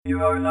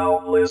You are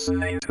now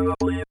listening to the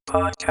Bleed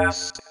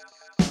Podcast.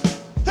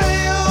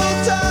 Hey,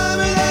 old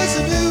timer, there's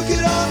a new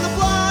kid on the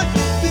block.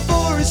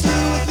 Before he's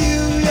through with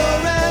you, your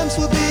ramps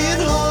will be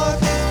in hock.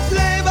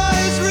 Play by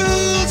his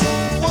rules,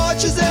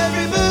 watches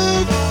every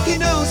move. He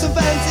knows some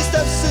fancy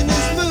steps and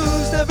his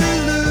moves never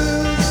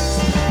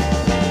lose.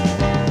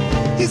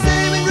 He's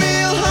aiming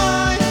real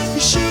high,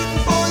 he's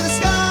shooting for the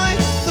sky.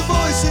 The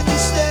voice in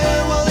his stare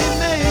while he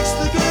makes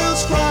the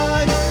girls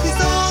cry. He's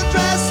all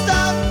dressed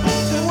up,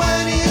 and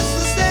when he hits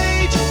the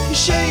stage, he's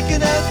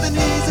shaking at the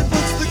knees and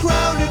puts the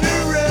crowd in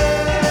a rage.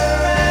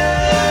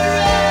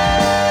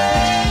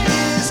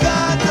 He's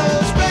got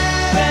those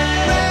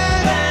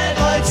red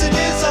lights in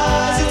his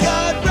eyes. He's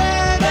got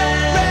red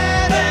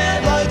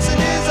lights in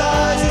his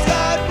eyes. He's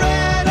got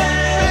red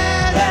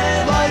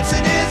lights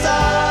in his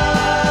eyes.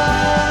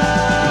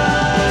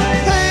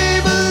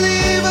 Hey,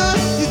 believer,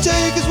 you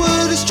take his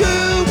word as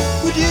true.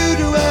 Would you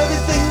do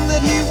everything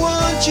that he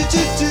wants you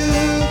to do?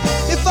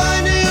 If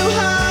I knew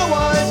how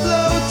I'd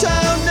blow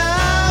town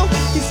now.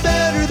 He's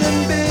better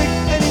than big,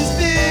 and he's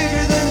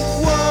bigger than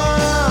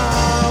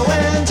wow.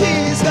 And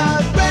he's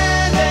got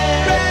red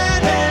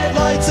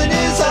lights in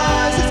his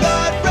eyes. He's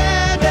got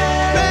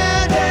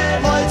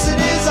red lights in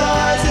his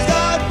eyes. He's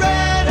got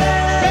red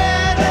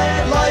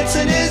lights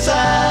in his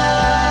eyes.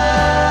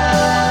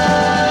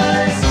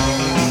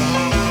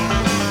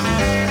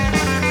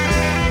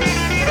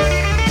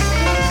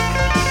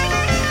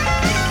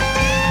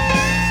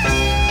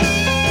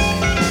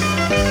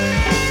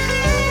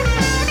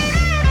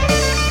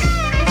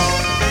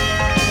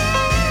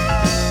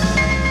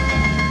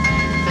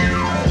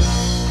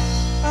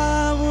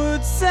 I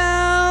would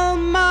sell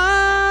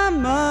my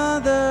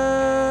mother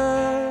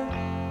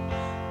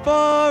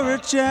for a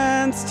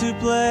chance to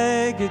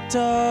play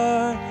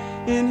guitar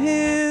in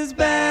his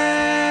band.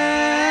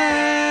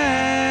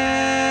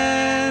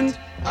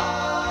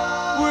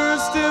 We're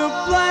still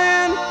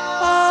playing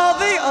all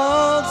the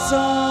old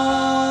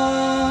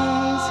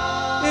songs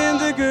in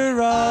the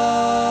garage,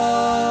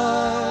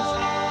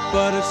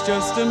 but it's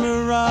just a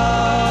mirage.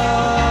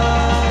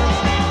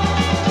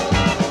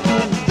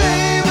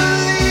 Hey,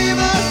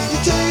 believer, you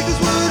take his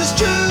word as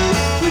true.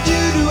 Would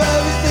you do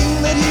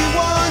everything that he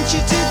wants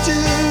you to do?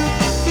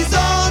 He's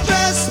all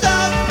dressed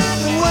up,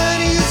 and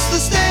when he hits the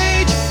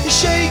stage, he's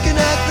shaking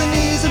at the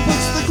knees and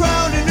puts the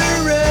crowd in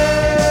a rage.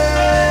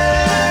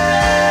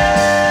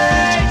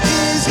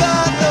 He's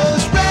got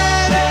those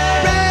red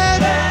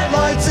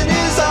lights in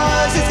his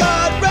eyes. He's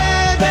got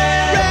red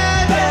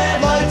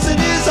lights in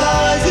his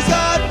eyes. He's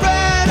got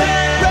red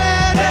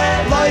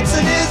lights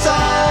in his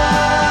eyes.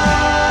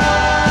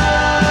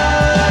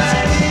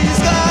 He's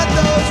got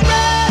those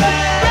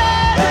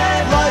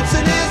red lights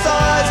in his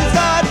eyes. He's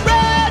got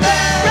red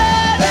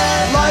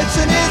lights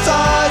in his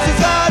eyes. He's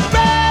got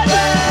red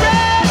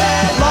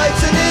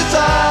lights in his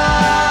eyes.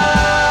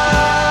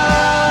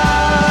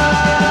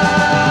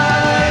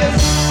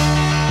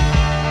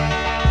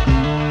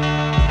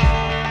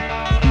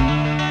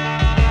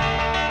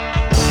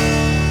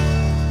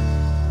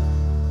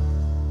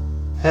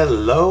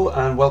 Hello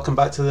and welcome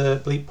back to the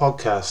Bleep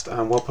Podcast,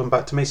 and welcome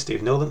back to me,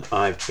 Steve Nolan.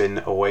 I've been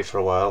away for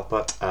a while,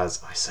 but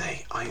as I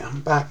say, I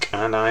am back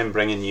and I'm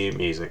bringing you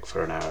music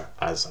for an hour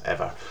as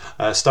ever.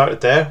 Started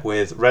there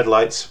with Red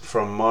Lights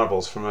from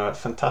Marbles from a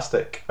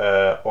fantastic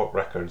Orc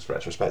Records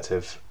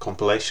retrospective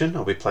compilation.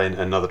 I'll be playing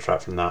another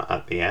track from that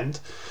at the end.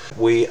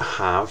 We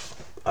have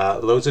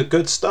loads of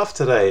good stuff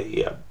today.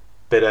 Yeah.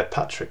 Bit of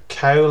Patrick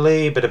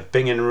Cowley, bit of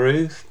Bing and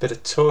Ruth, bit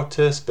of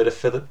Tortoise, bit of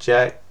Philip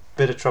Jack,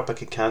 bit of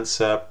Tropic and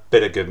Cancer,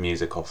 bit of good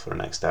music off for the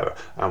next hour.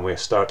 And we're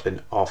starting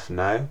off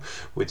now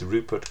with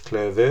Rupert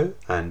Clervaux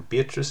and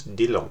Beatrice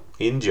Dillon.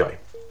 Enjoy.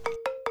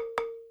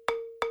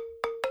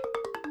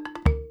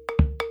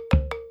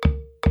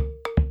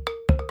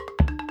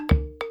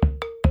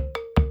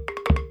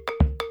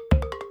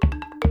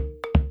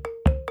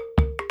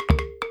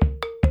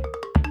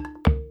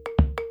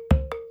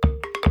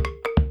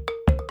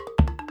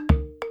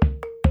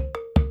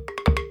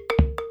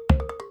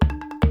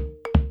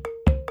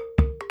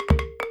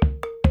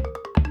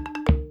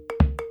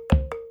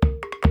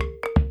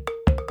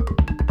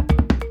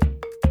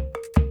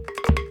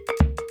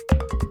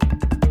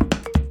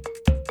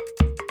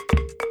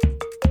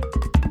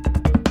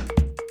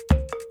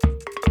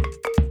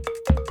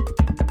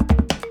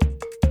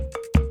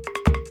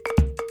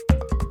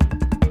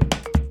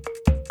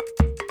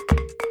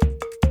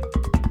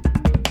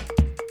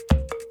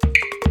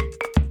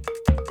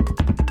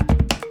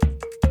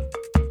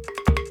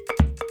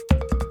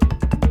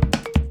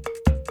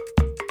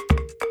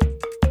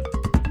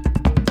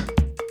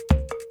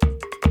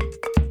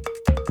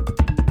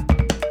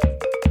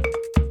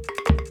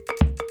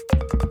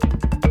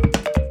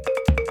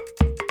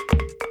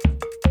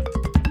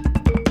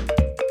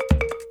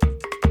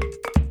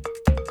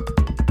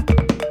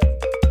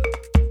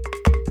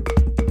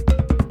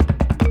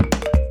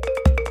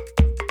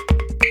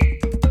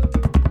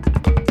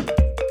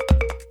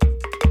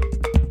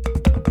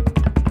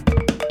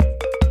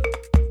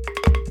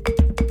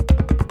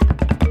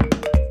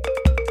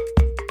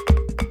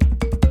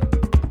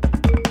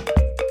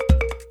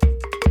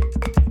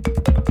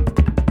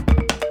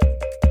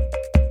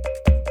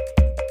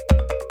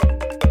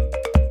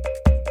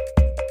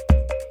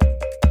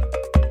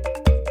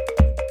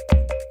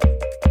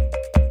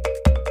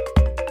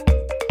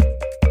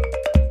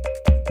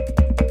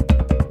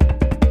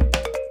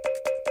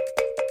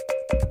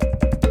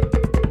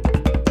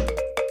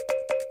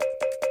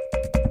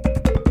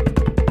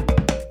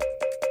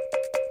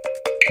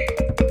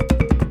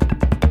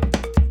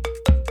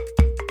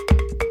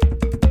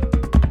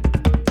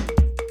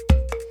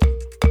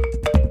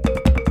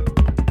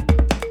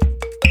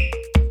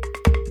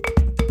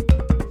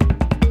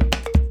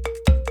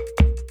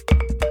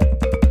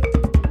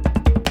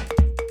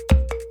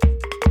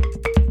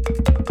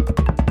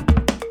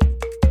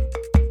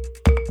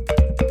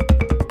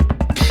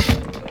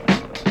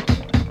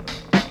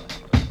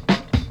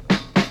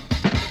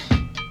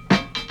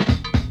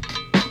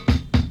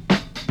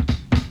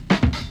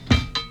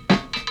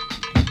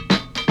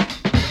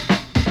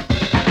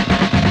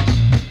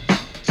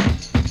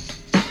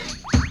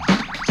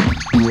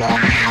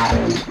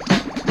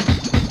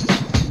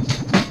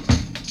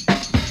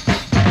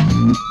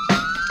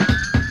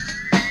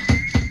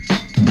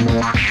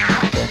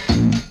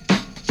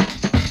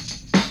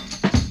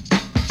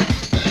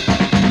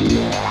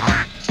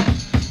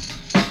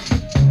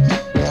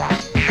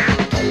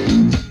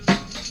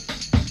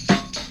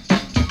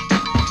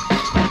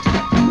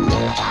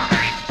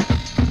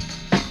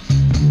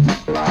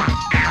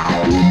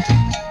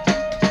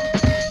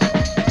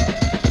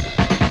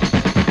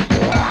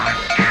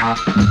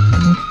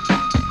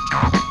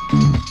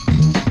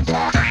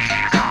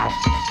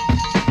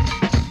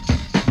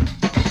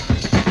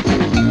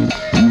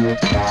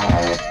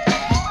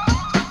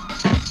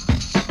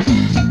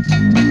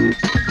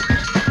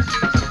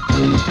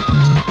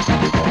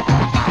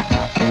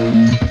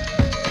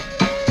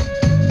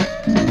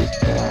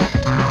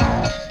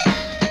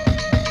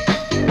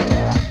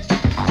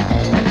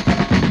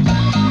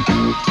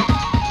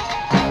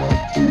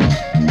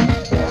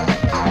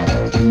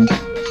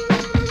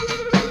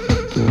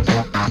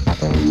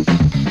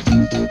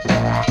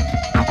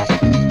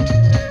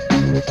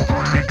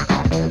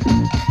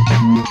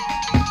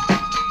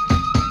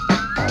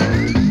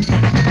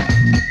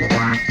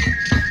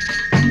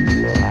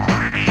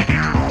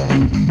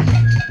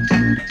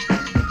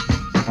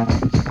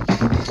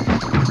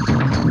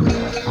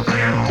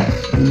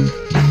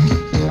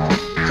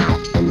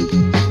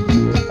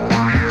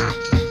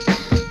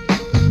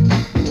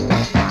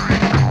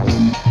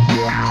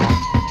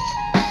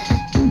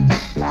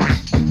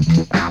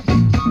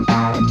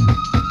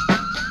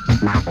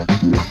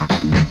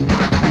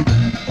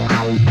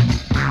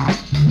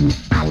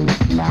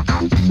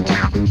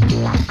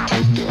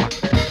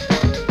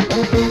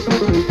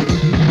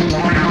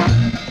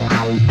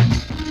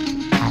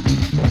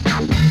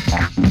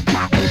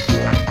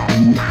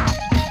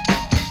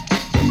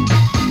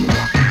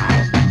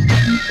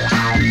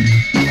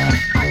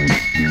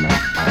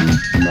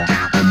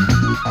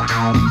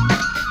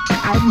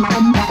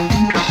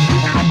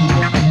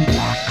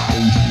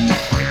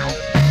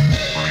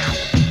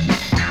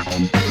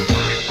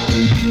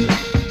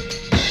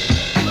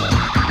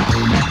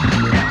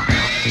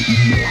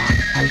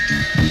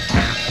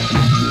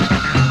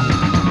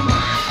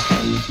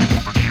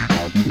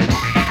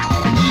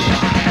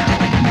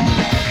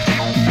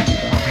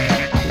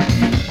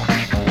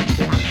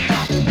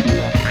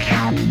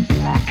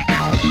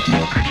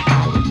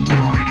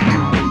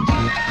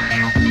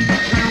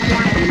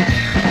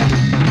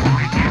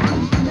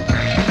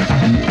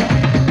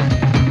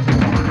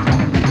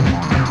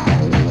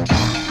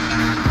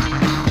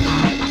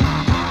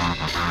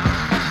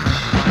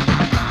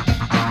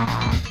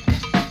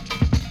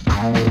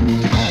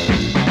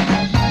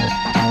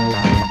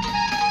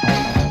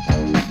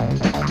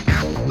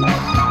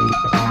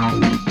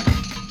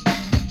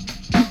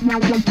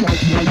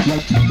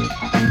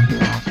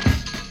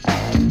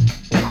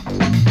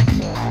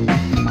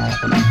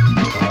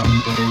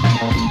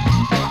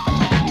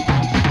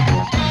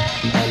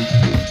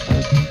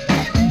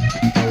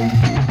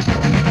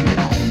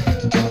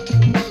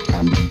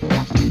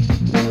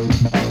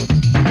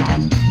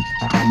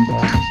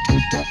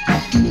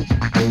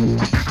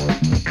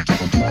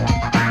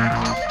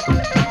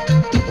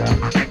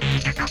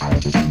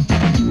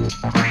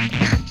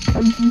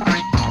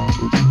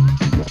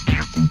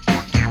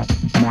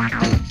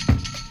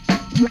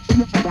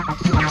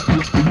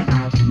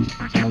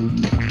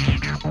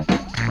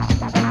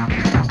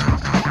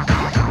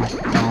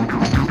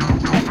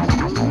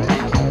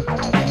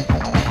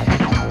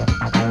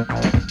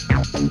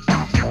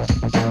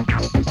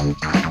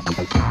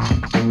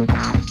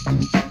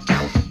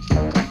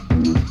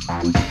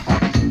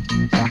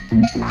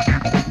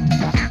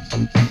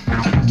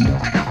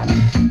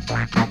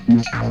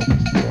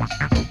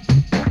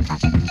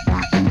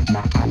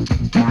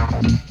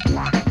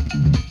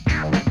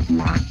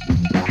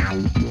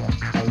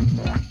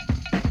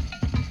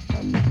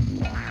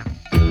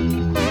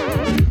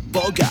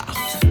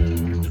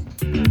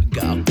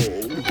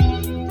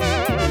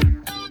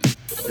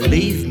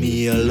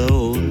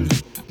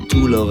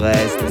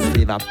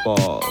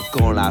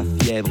 Quand la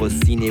fièvre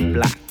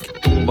ciné-plaque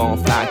tombe en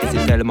flaque et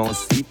c'est tellement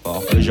si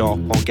fort que j'en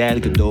prends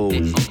quelques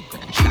doses.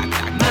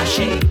 J'tac-tac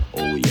machine,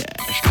 oh yeah,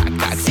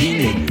 j'tac-tac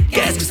ciné.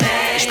 Qu'est-ce que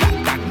c'est?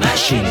 J'tac-tac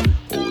machine,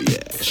 oh yeah,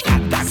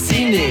 j'tac-tac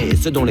ciné.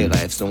 Ce dont les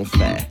rêves sont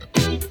faits.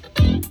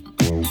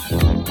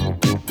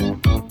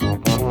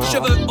 Je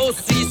veux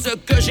aussi ce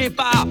que j'ai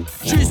pas,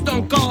 juste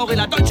encore et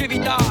la Dolce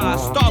Vita.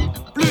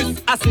 Stop, plus,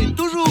 assez,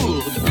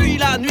 toujours, depuis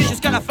la nuit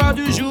jusqu'à la fin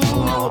du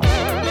jour.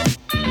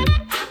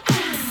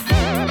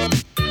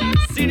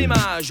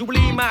 Cinéma,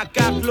 j'oublie ma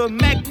carte, le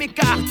mec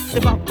m'écarte.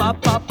 C'est pas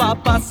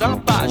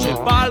sympa. J'ai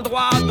pas le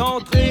droit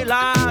d'entrer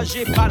là,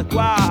 j'ai pas le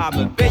quoi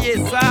me payer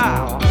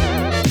ça.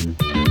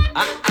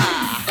 Ah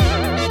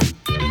ah.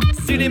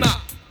 Cinéma.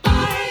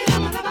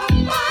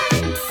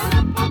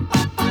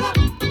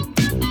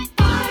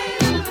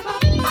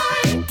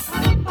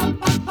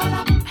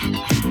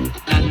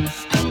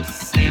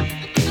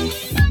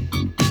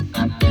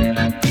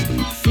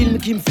 Film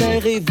qui me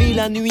mystère et vie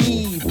la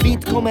nuit,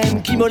 vite quand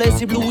même qui me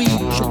laisse ébloui.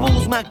 Je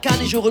pose ma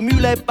canne et je remue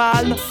les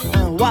palmes,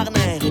 un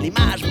Warner et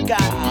l'image me calme.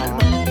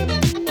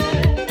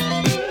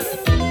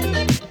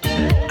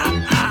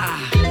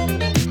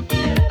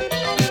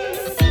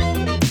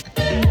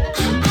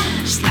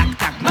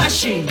 Slack-tac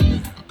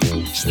machine,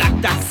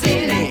 slack-tac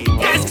ciné.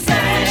 Qu'est-ce que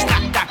c'est?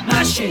 Slack-tac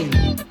machine,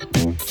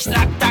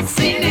 slack-tac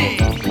ciné.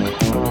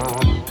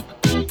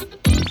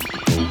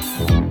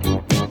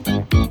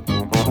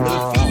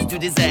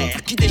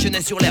 Désert qui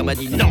déjeunait sur l'air m'a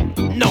dit non,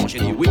 non, j'ai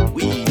dit oui,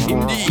 oui. Il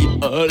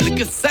me dit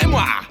que c'est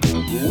moi.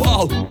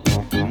 Wow,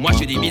 moi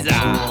je dis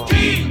bizarre.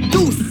 Qui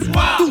douce,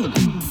 tout,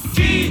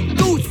 qui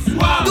douce,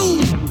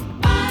 tout.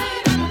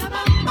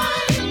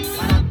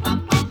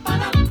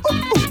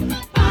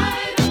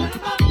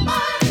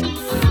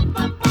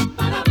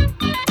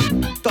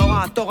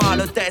 T'auras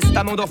le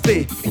testament d'en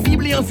fait. Une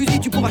Bible et un fusil,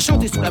 tu pourras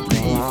chanter sous la pluie.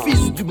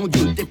 Fils du bon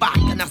Dieu, t'es pas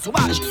canard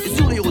sauvage. Et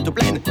sur les routes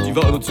pleines, tu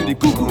voles au-dessus des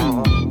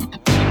coucous.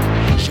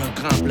 Je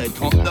grimpe les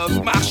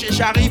 39 marches et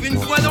j'arrive une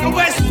fois dans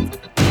l'ouest.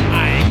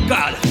 À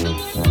l'école,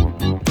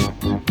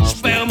 je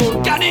ferme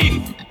mon canif.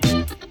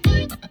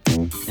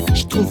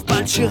 Je trouve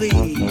pas le shérif.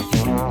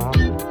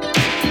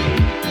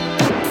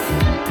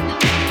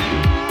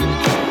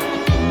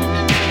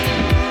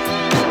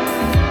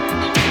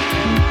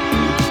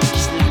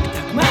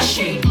 Slack-tac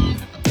machine,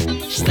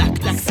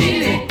 slack-tac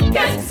ciné.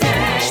 Qu'est-ce que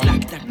c'est?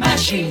 Slack-tac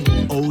machine,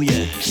 oh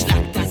yeah.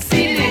 Slack-tac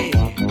ciné.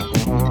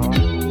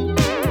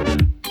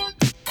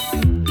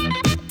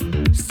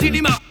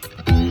 Cinéma.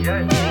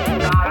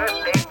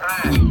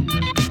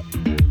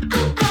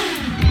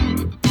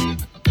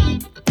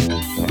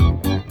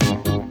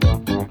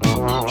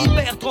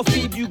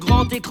 Hypertrophie du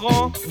grand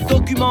écran,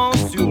 documents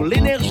sur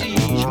l'énergie.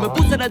 Je me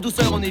pousse à la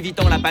douceur en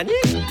évitant la panique.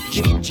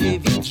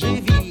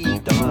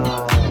 J'évite.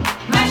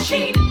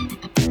 Machine.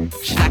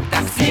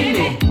 Slack-tac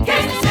ciné.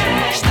 Qu'est-ce que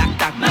c'est?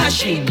 Slack-tac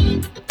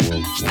machine.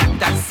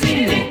 Slack-tac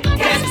ciné.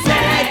 Qu'est-ce que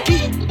c'est? Qui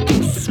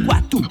douce quoi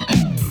tout?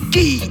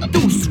 Qui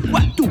douce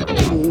quoi tout?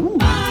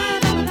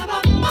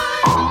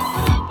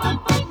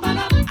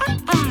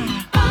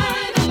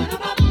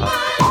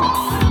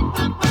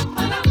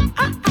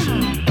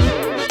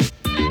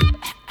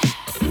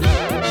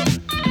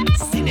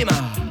 Cinéma.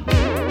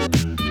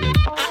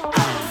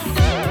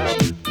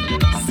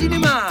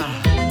 Cinéma.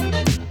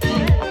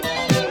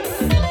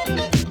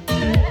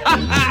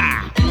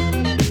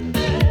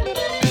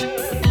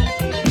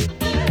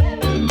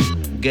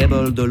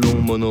 Gable,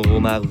 Delon, Monroe,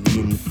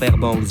 Marvin,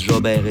 Fairbanks,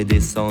 Jobert et des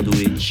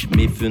sandwichs,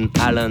 Mifflin,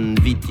 Allen,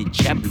 Vitti,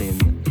 Chaplin,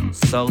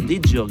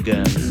 Sordid,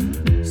 Jurgens,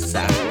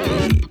 Savage.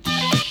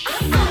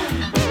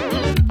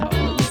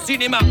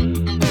 Cinéma.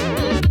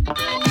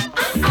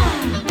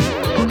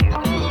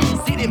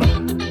 Cinéma.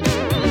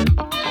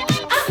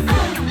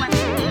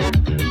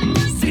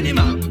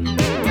 Cinéma.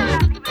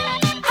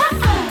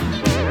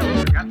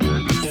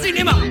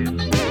 Cinéma.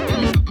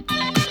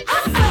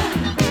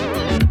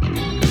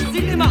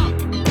 Cinéma.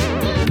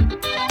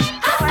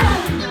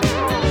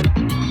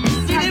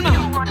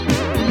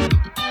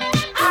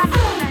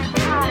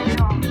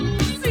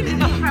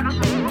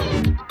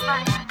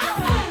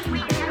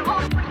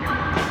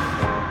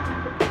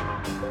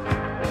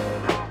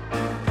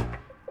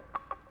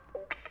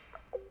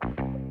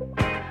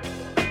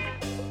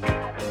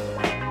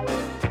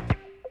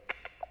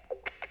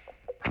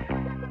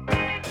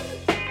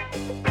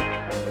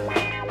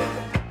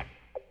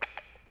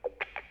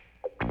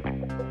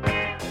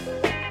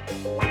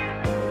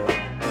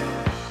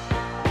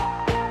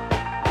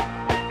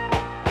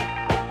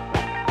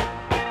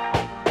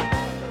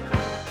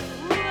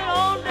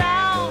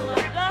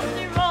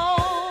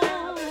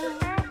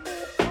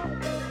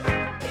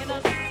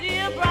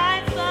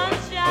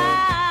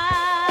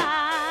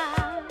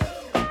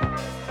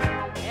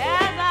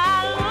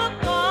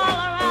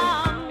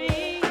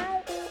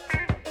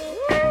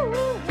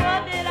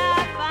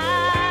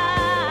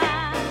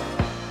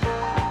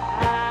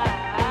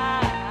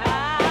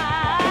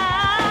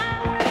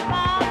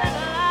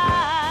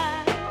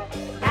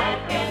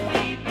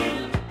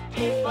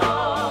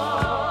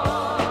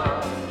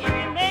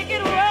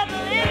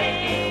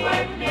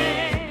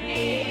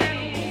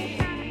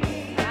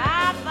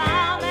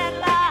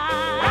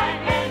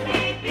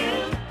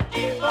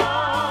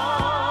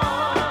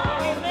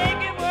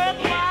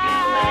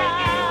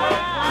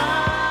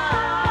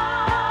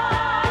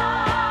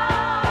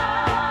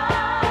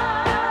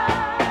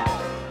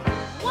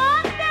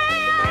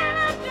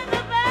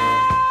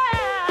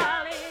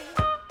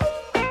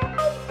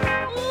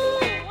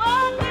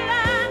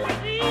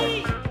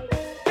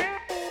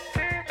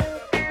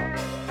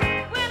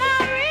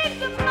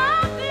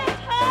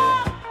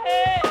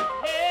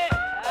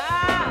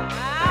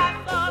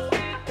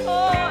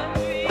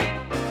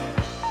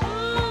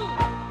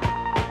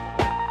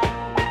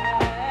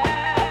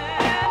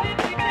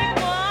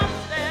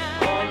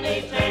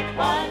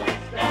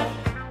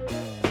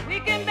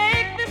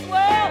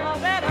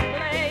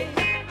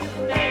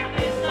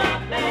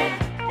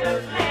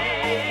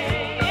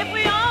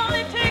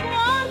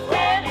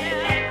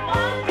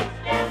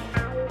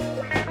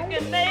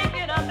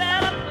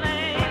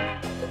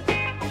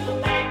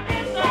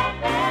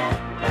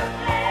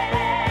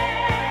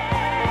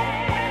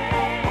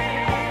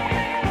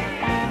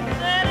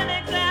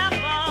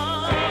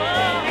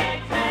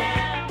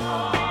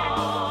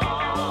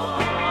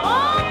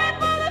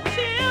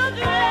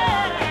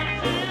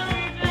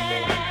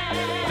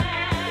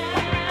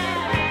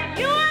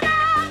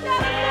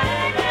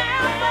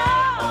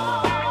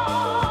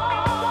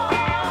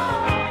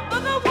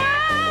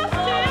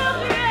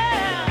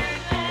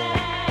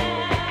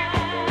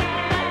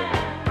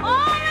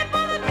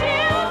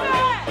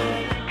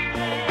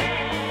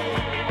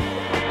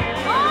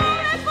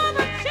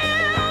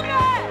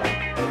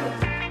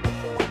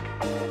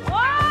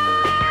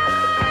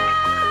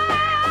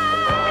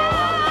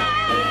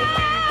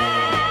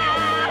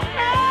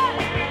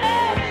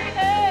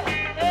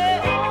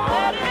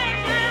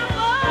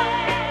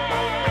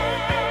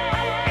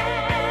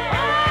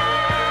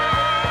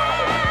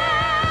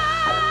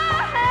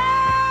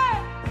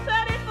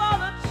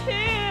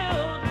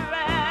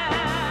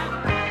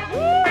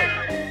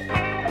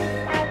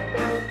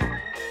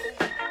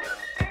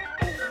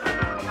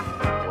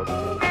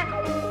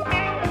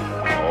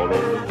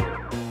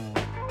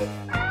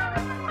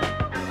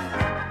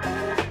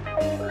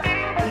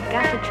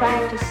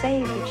 tried to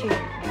save the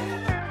children.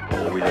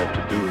 All we have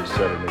to do is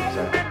set an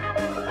example.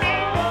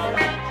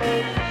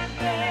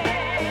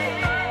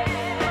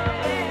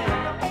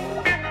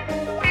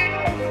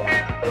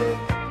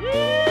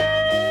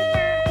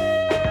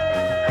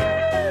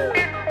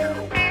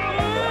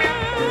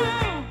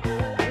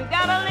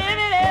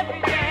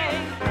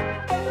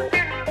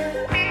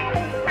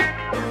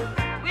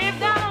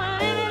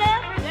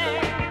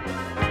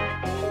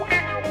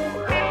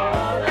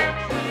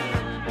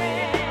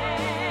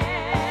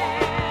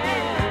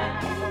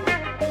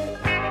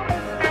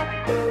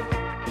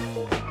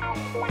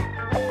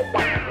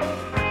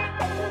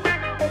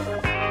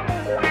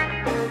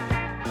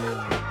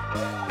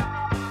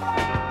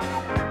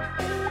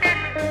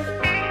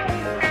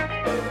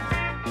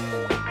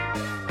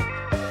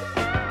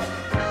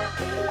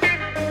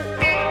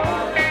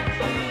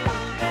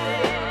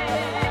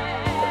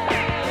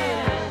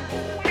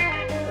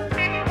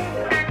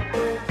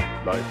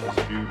 Life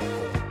is beautiful.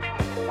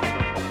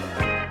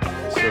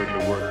 It's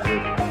certainly worth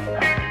living.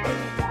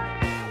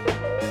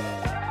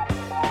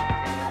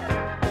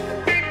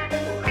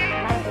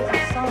 Life is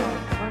a song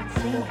worth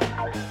singing.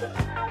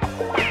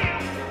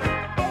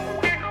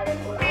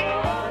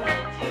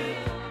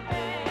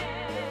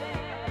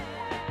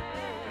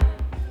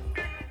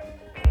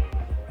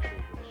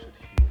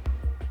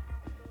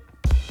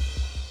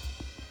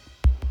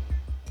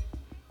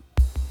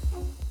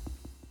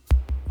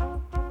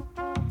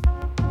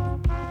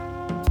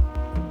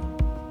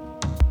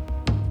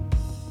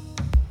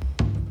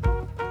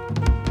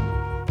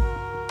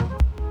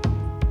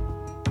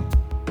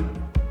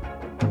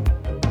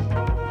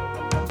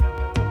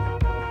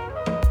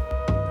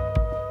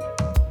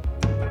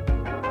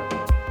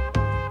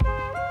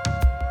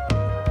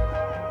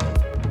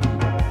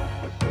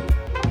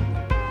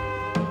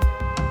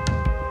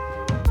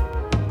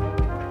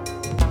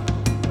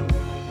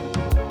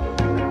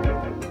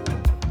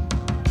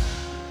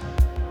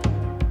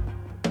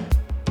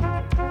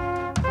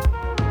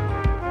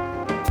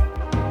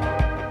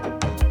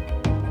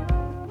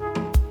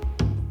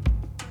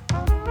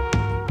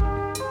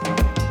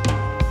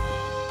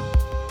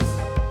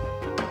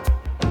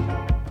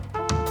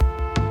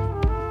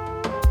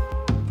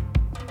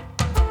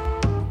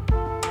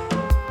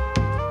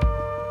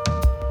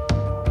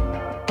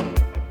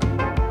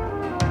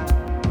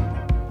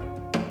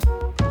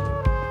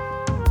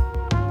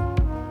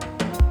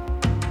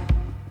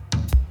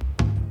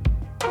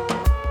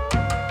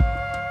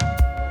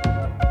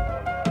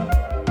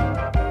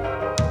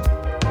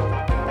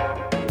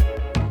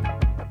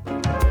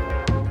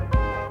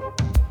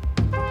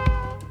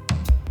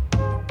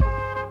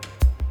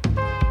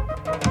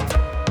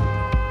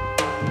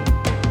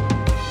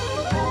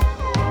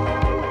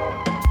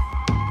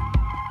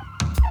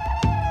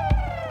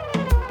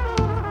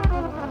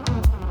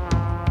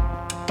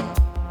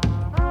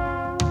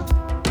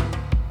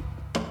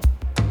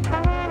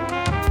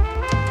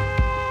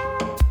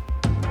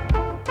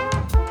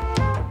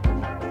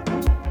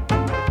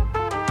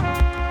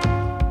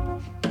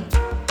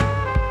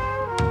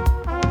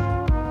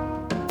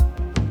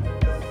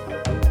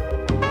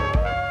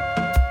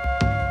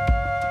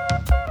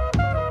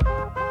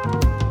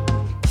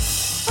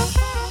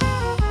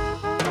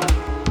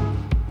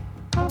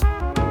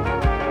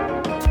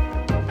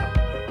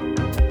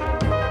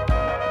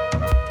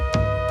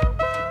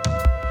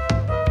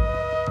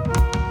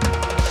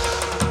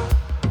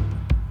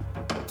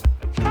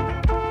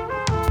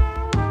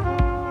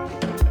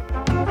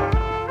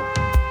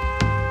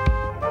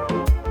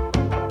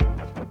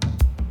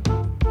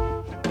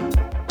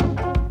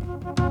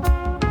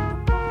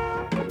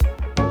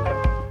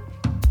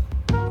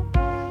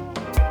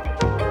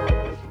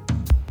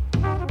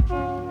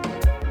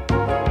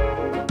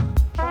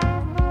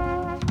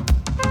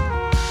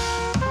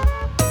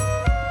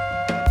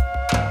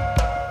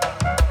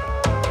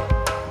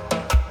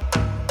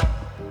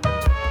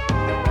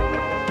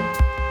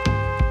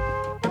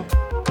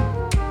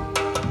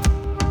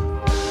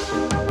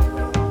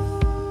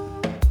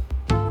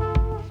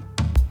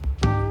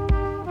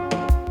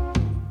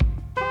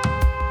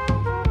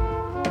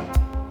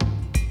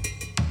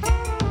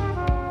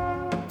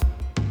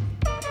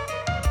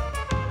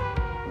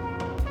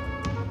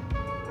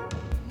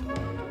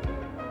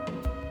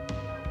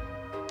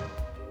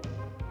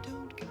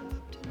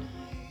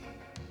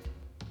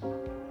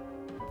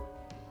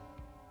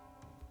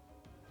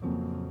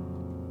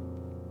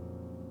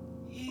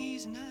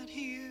 He's not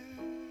here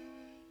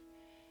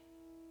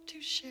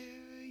to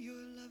share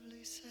your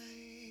lovely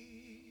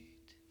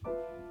sight.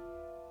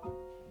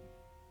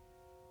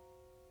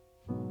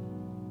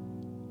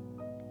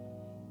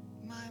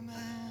 My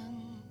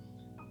man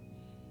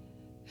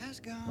has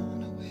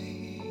gone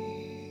away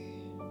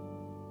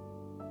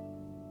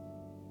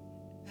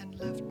and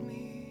left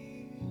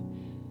me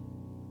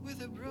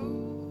with a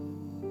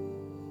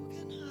broken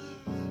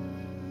heart.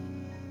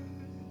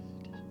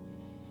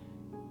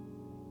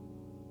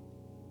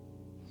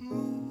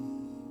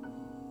 Moon,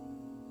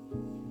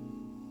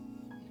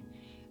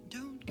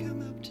 don't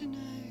come up tonight.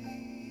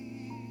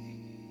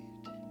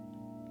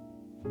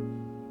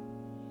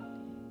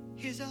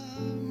 His His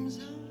arms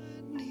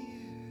are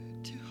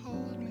near to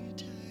hold me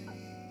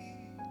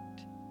tight.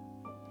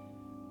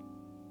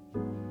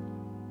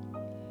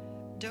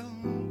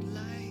 Don't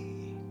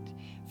light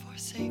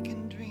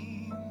forsaken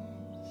dreams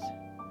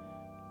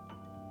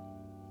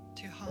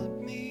to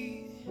haunt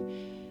me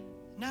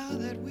now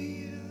that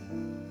we're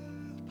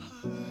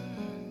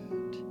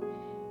apart.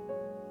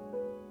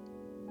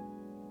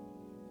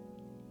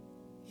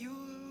 Your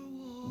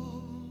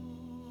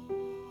warm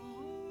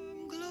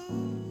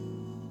glow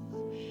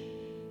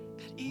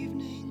at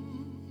evening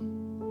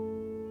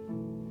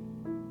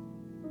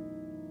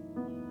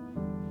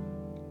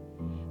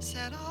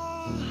set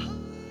our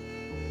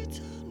hearts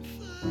on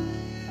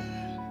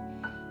fire,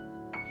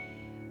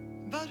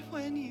 but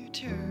when you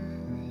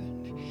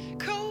turned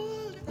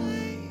cold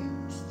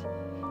ice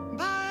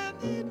by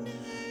midnight,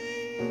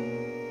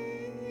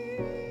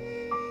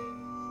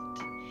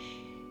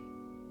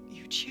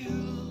 you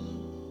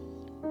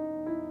chilled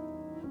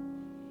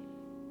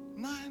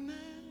my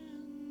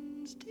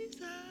man's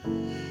desire.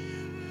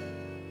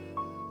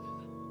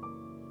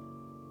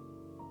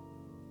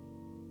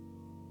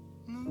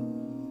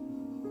 Moon,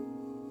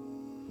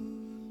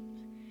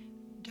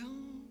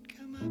 don't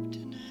come up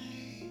tonight.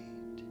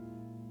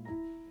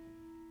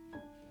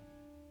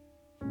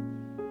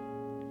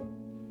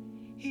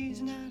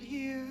 He's not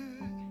here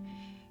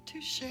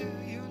to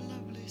share your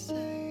lovely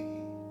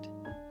sight.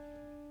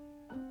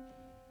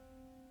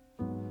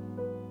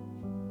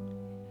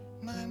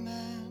 My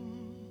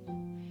man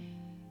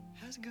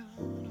has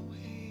gone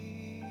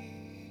away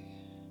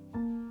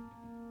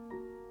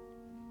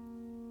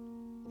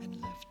and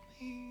left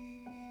me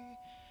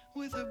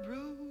with a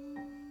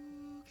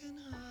broken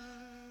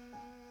heart,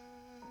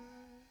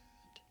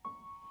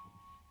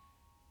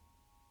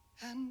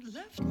 and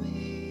left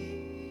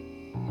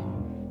me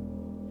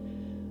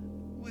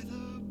with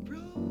a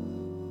broken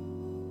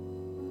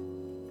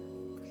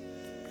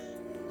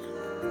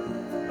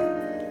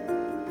heart.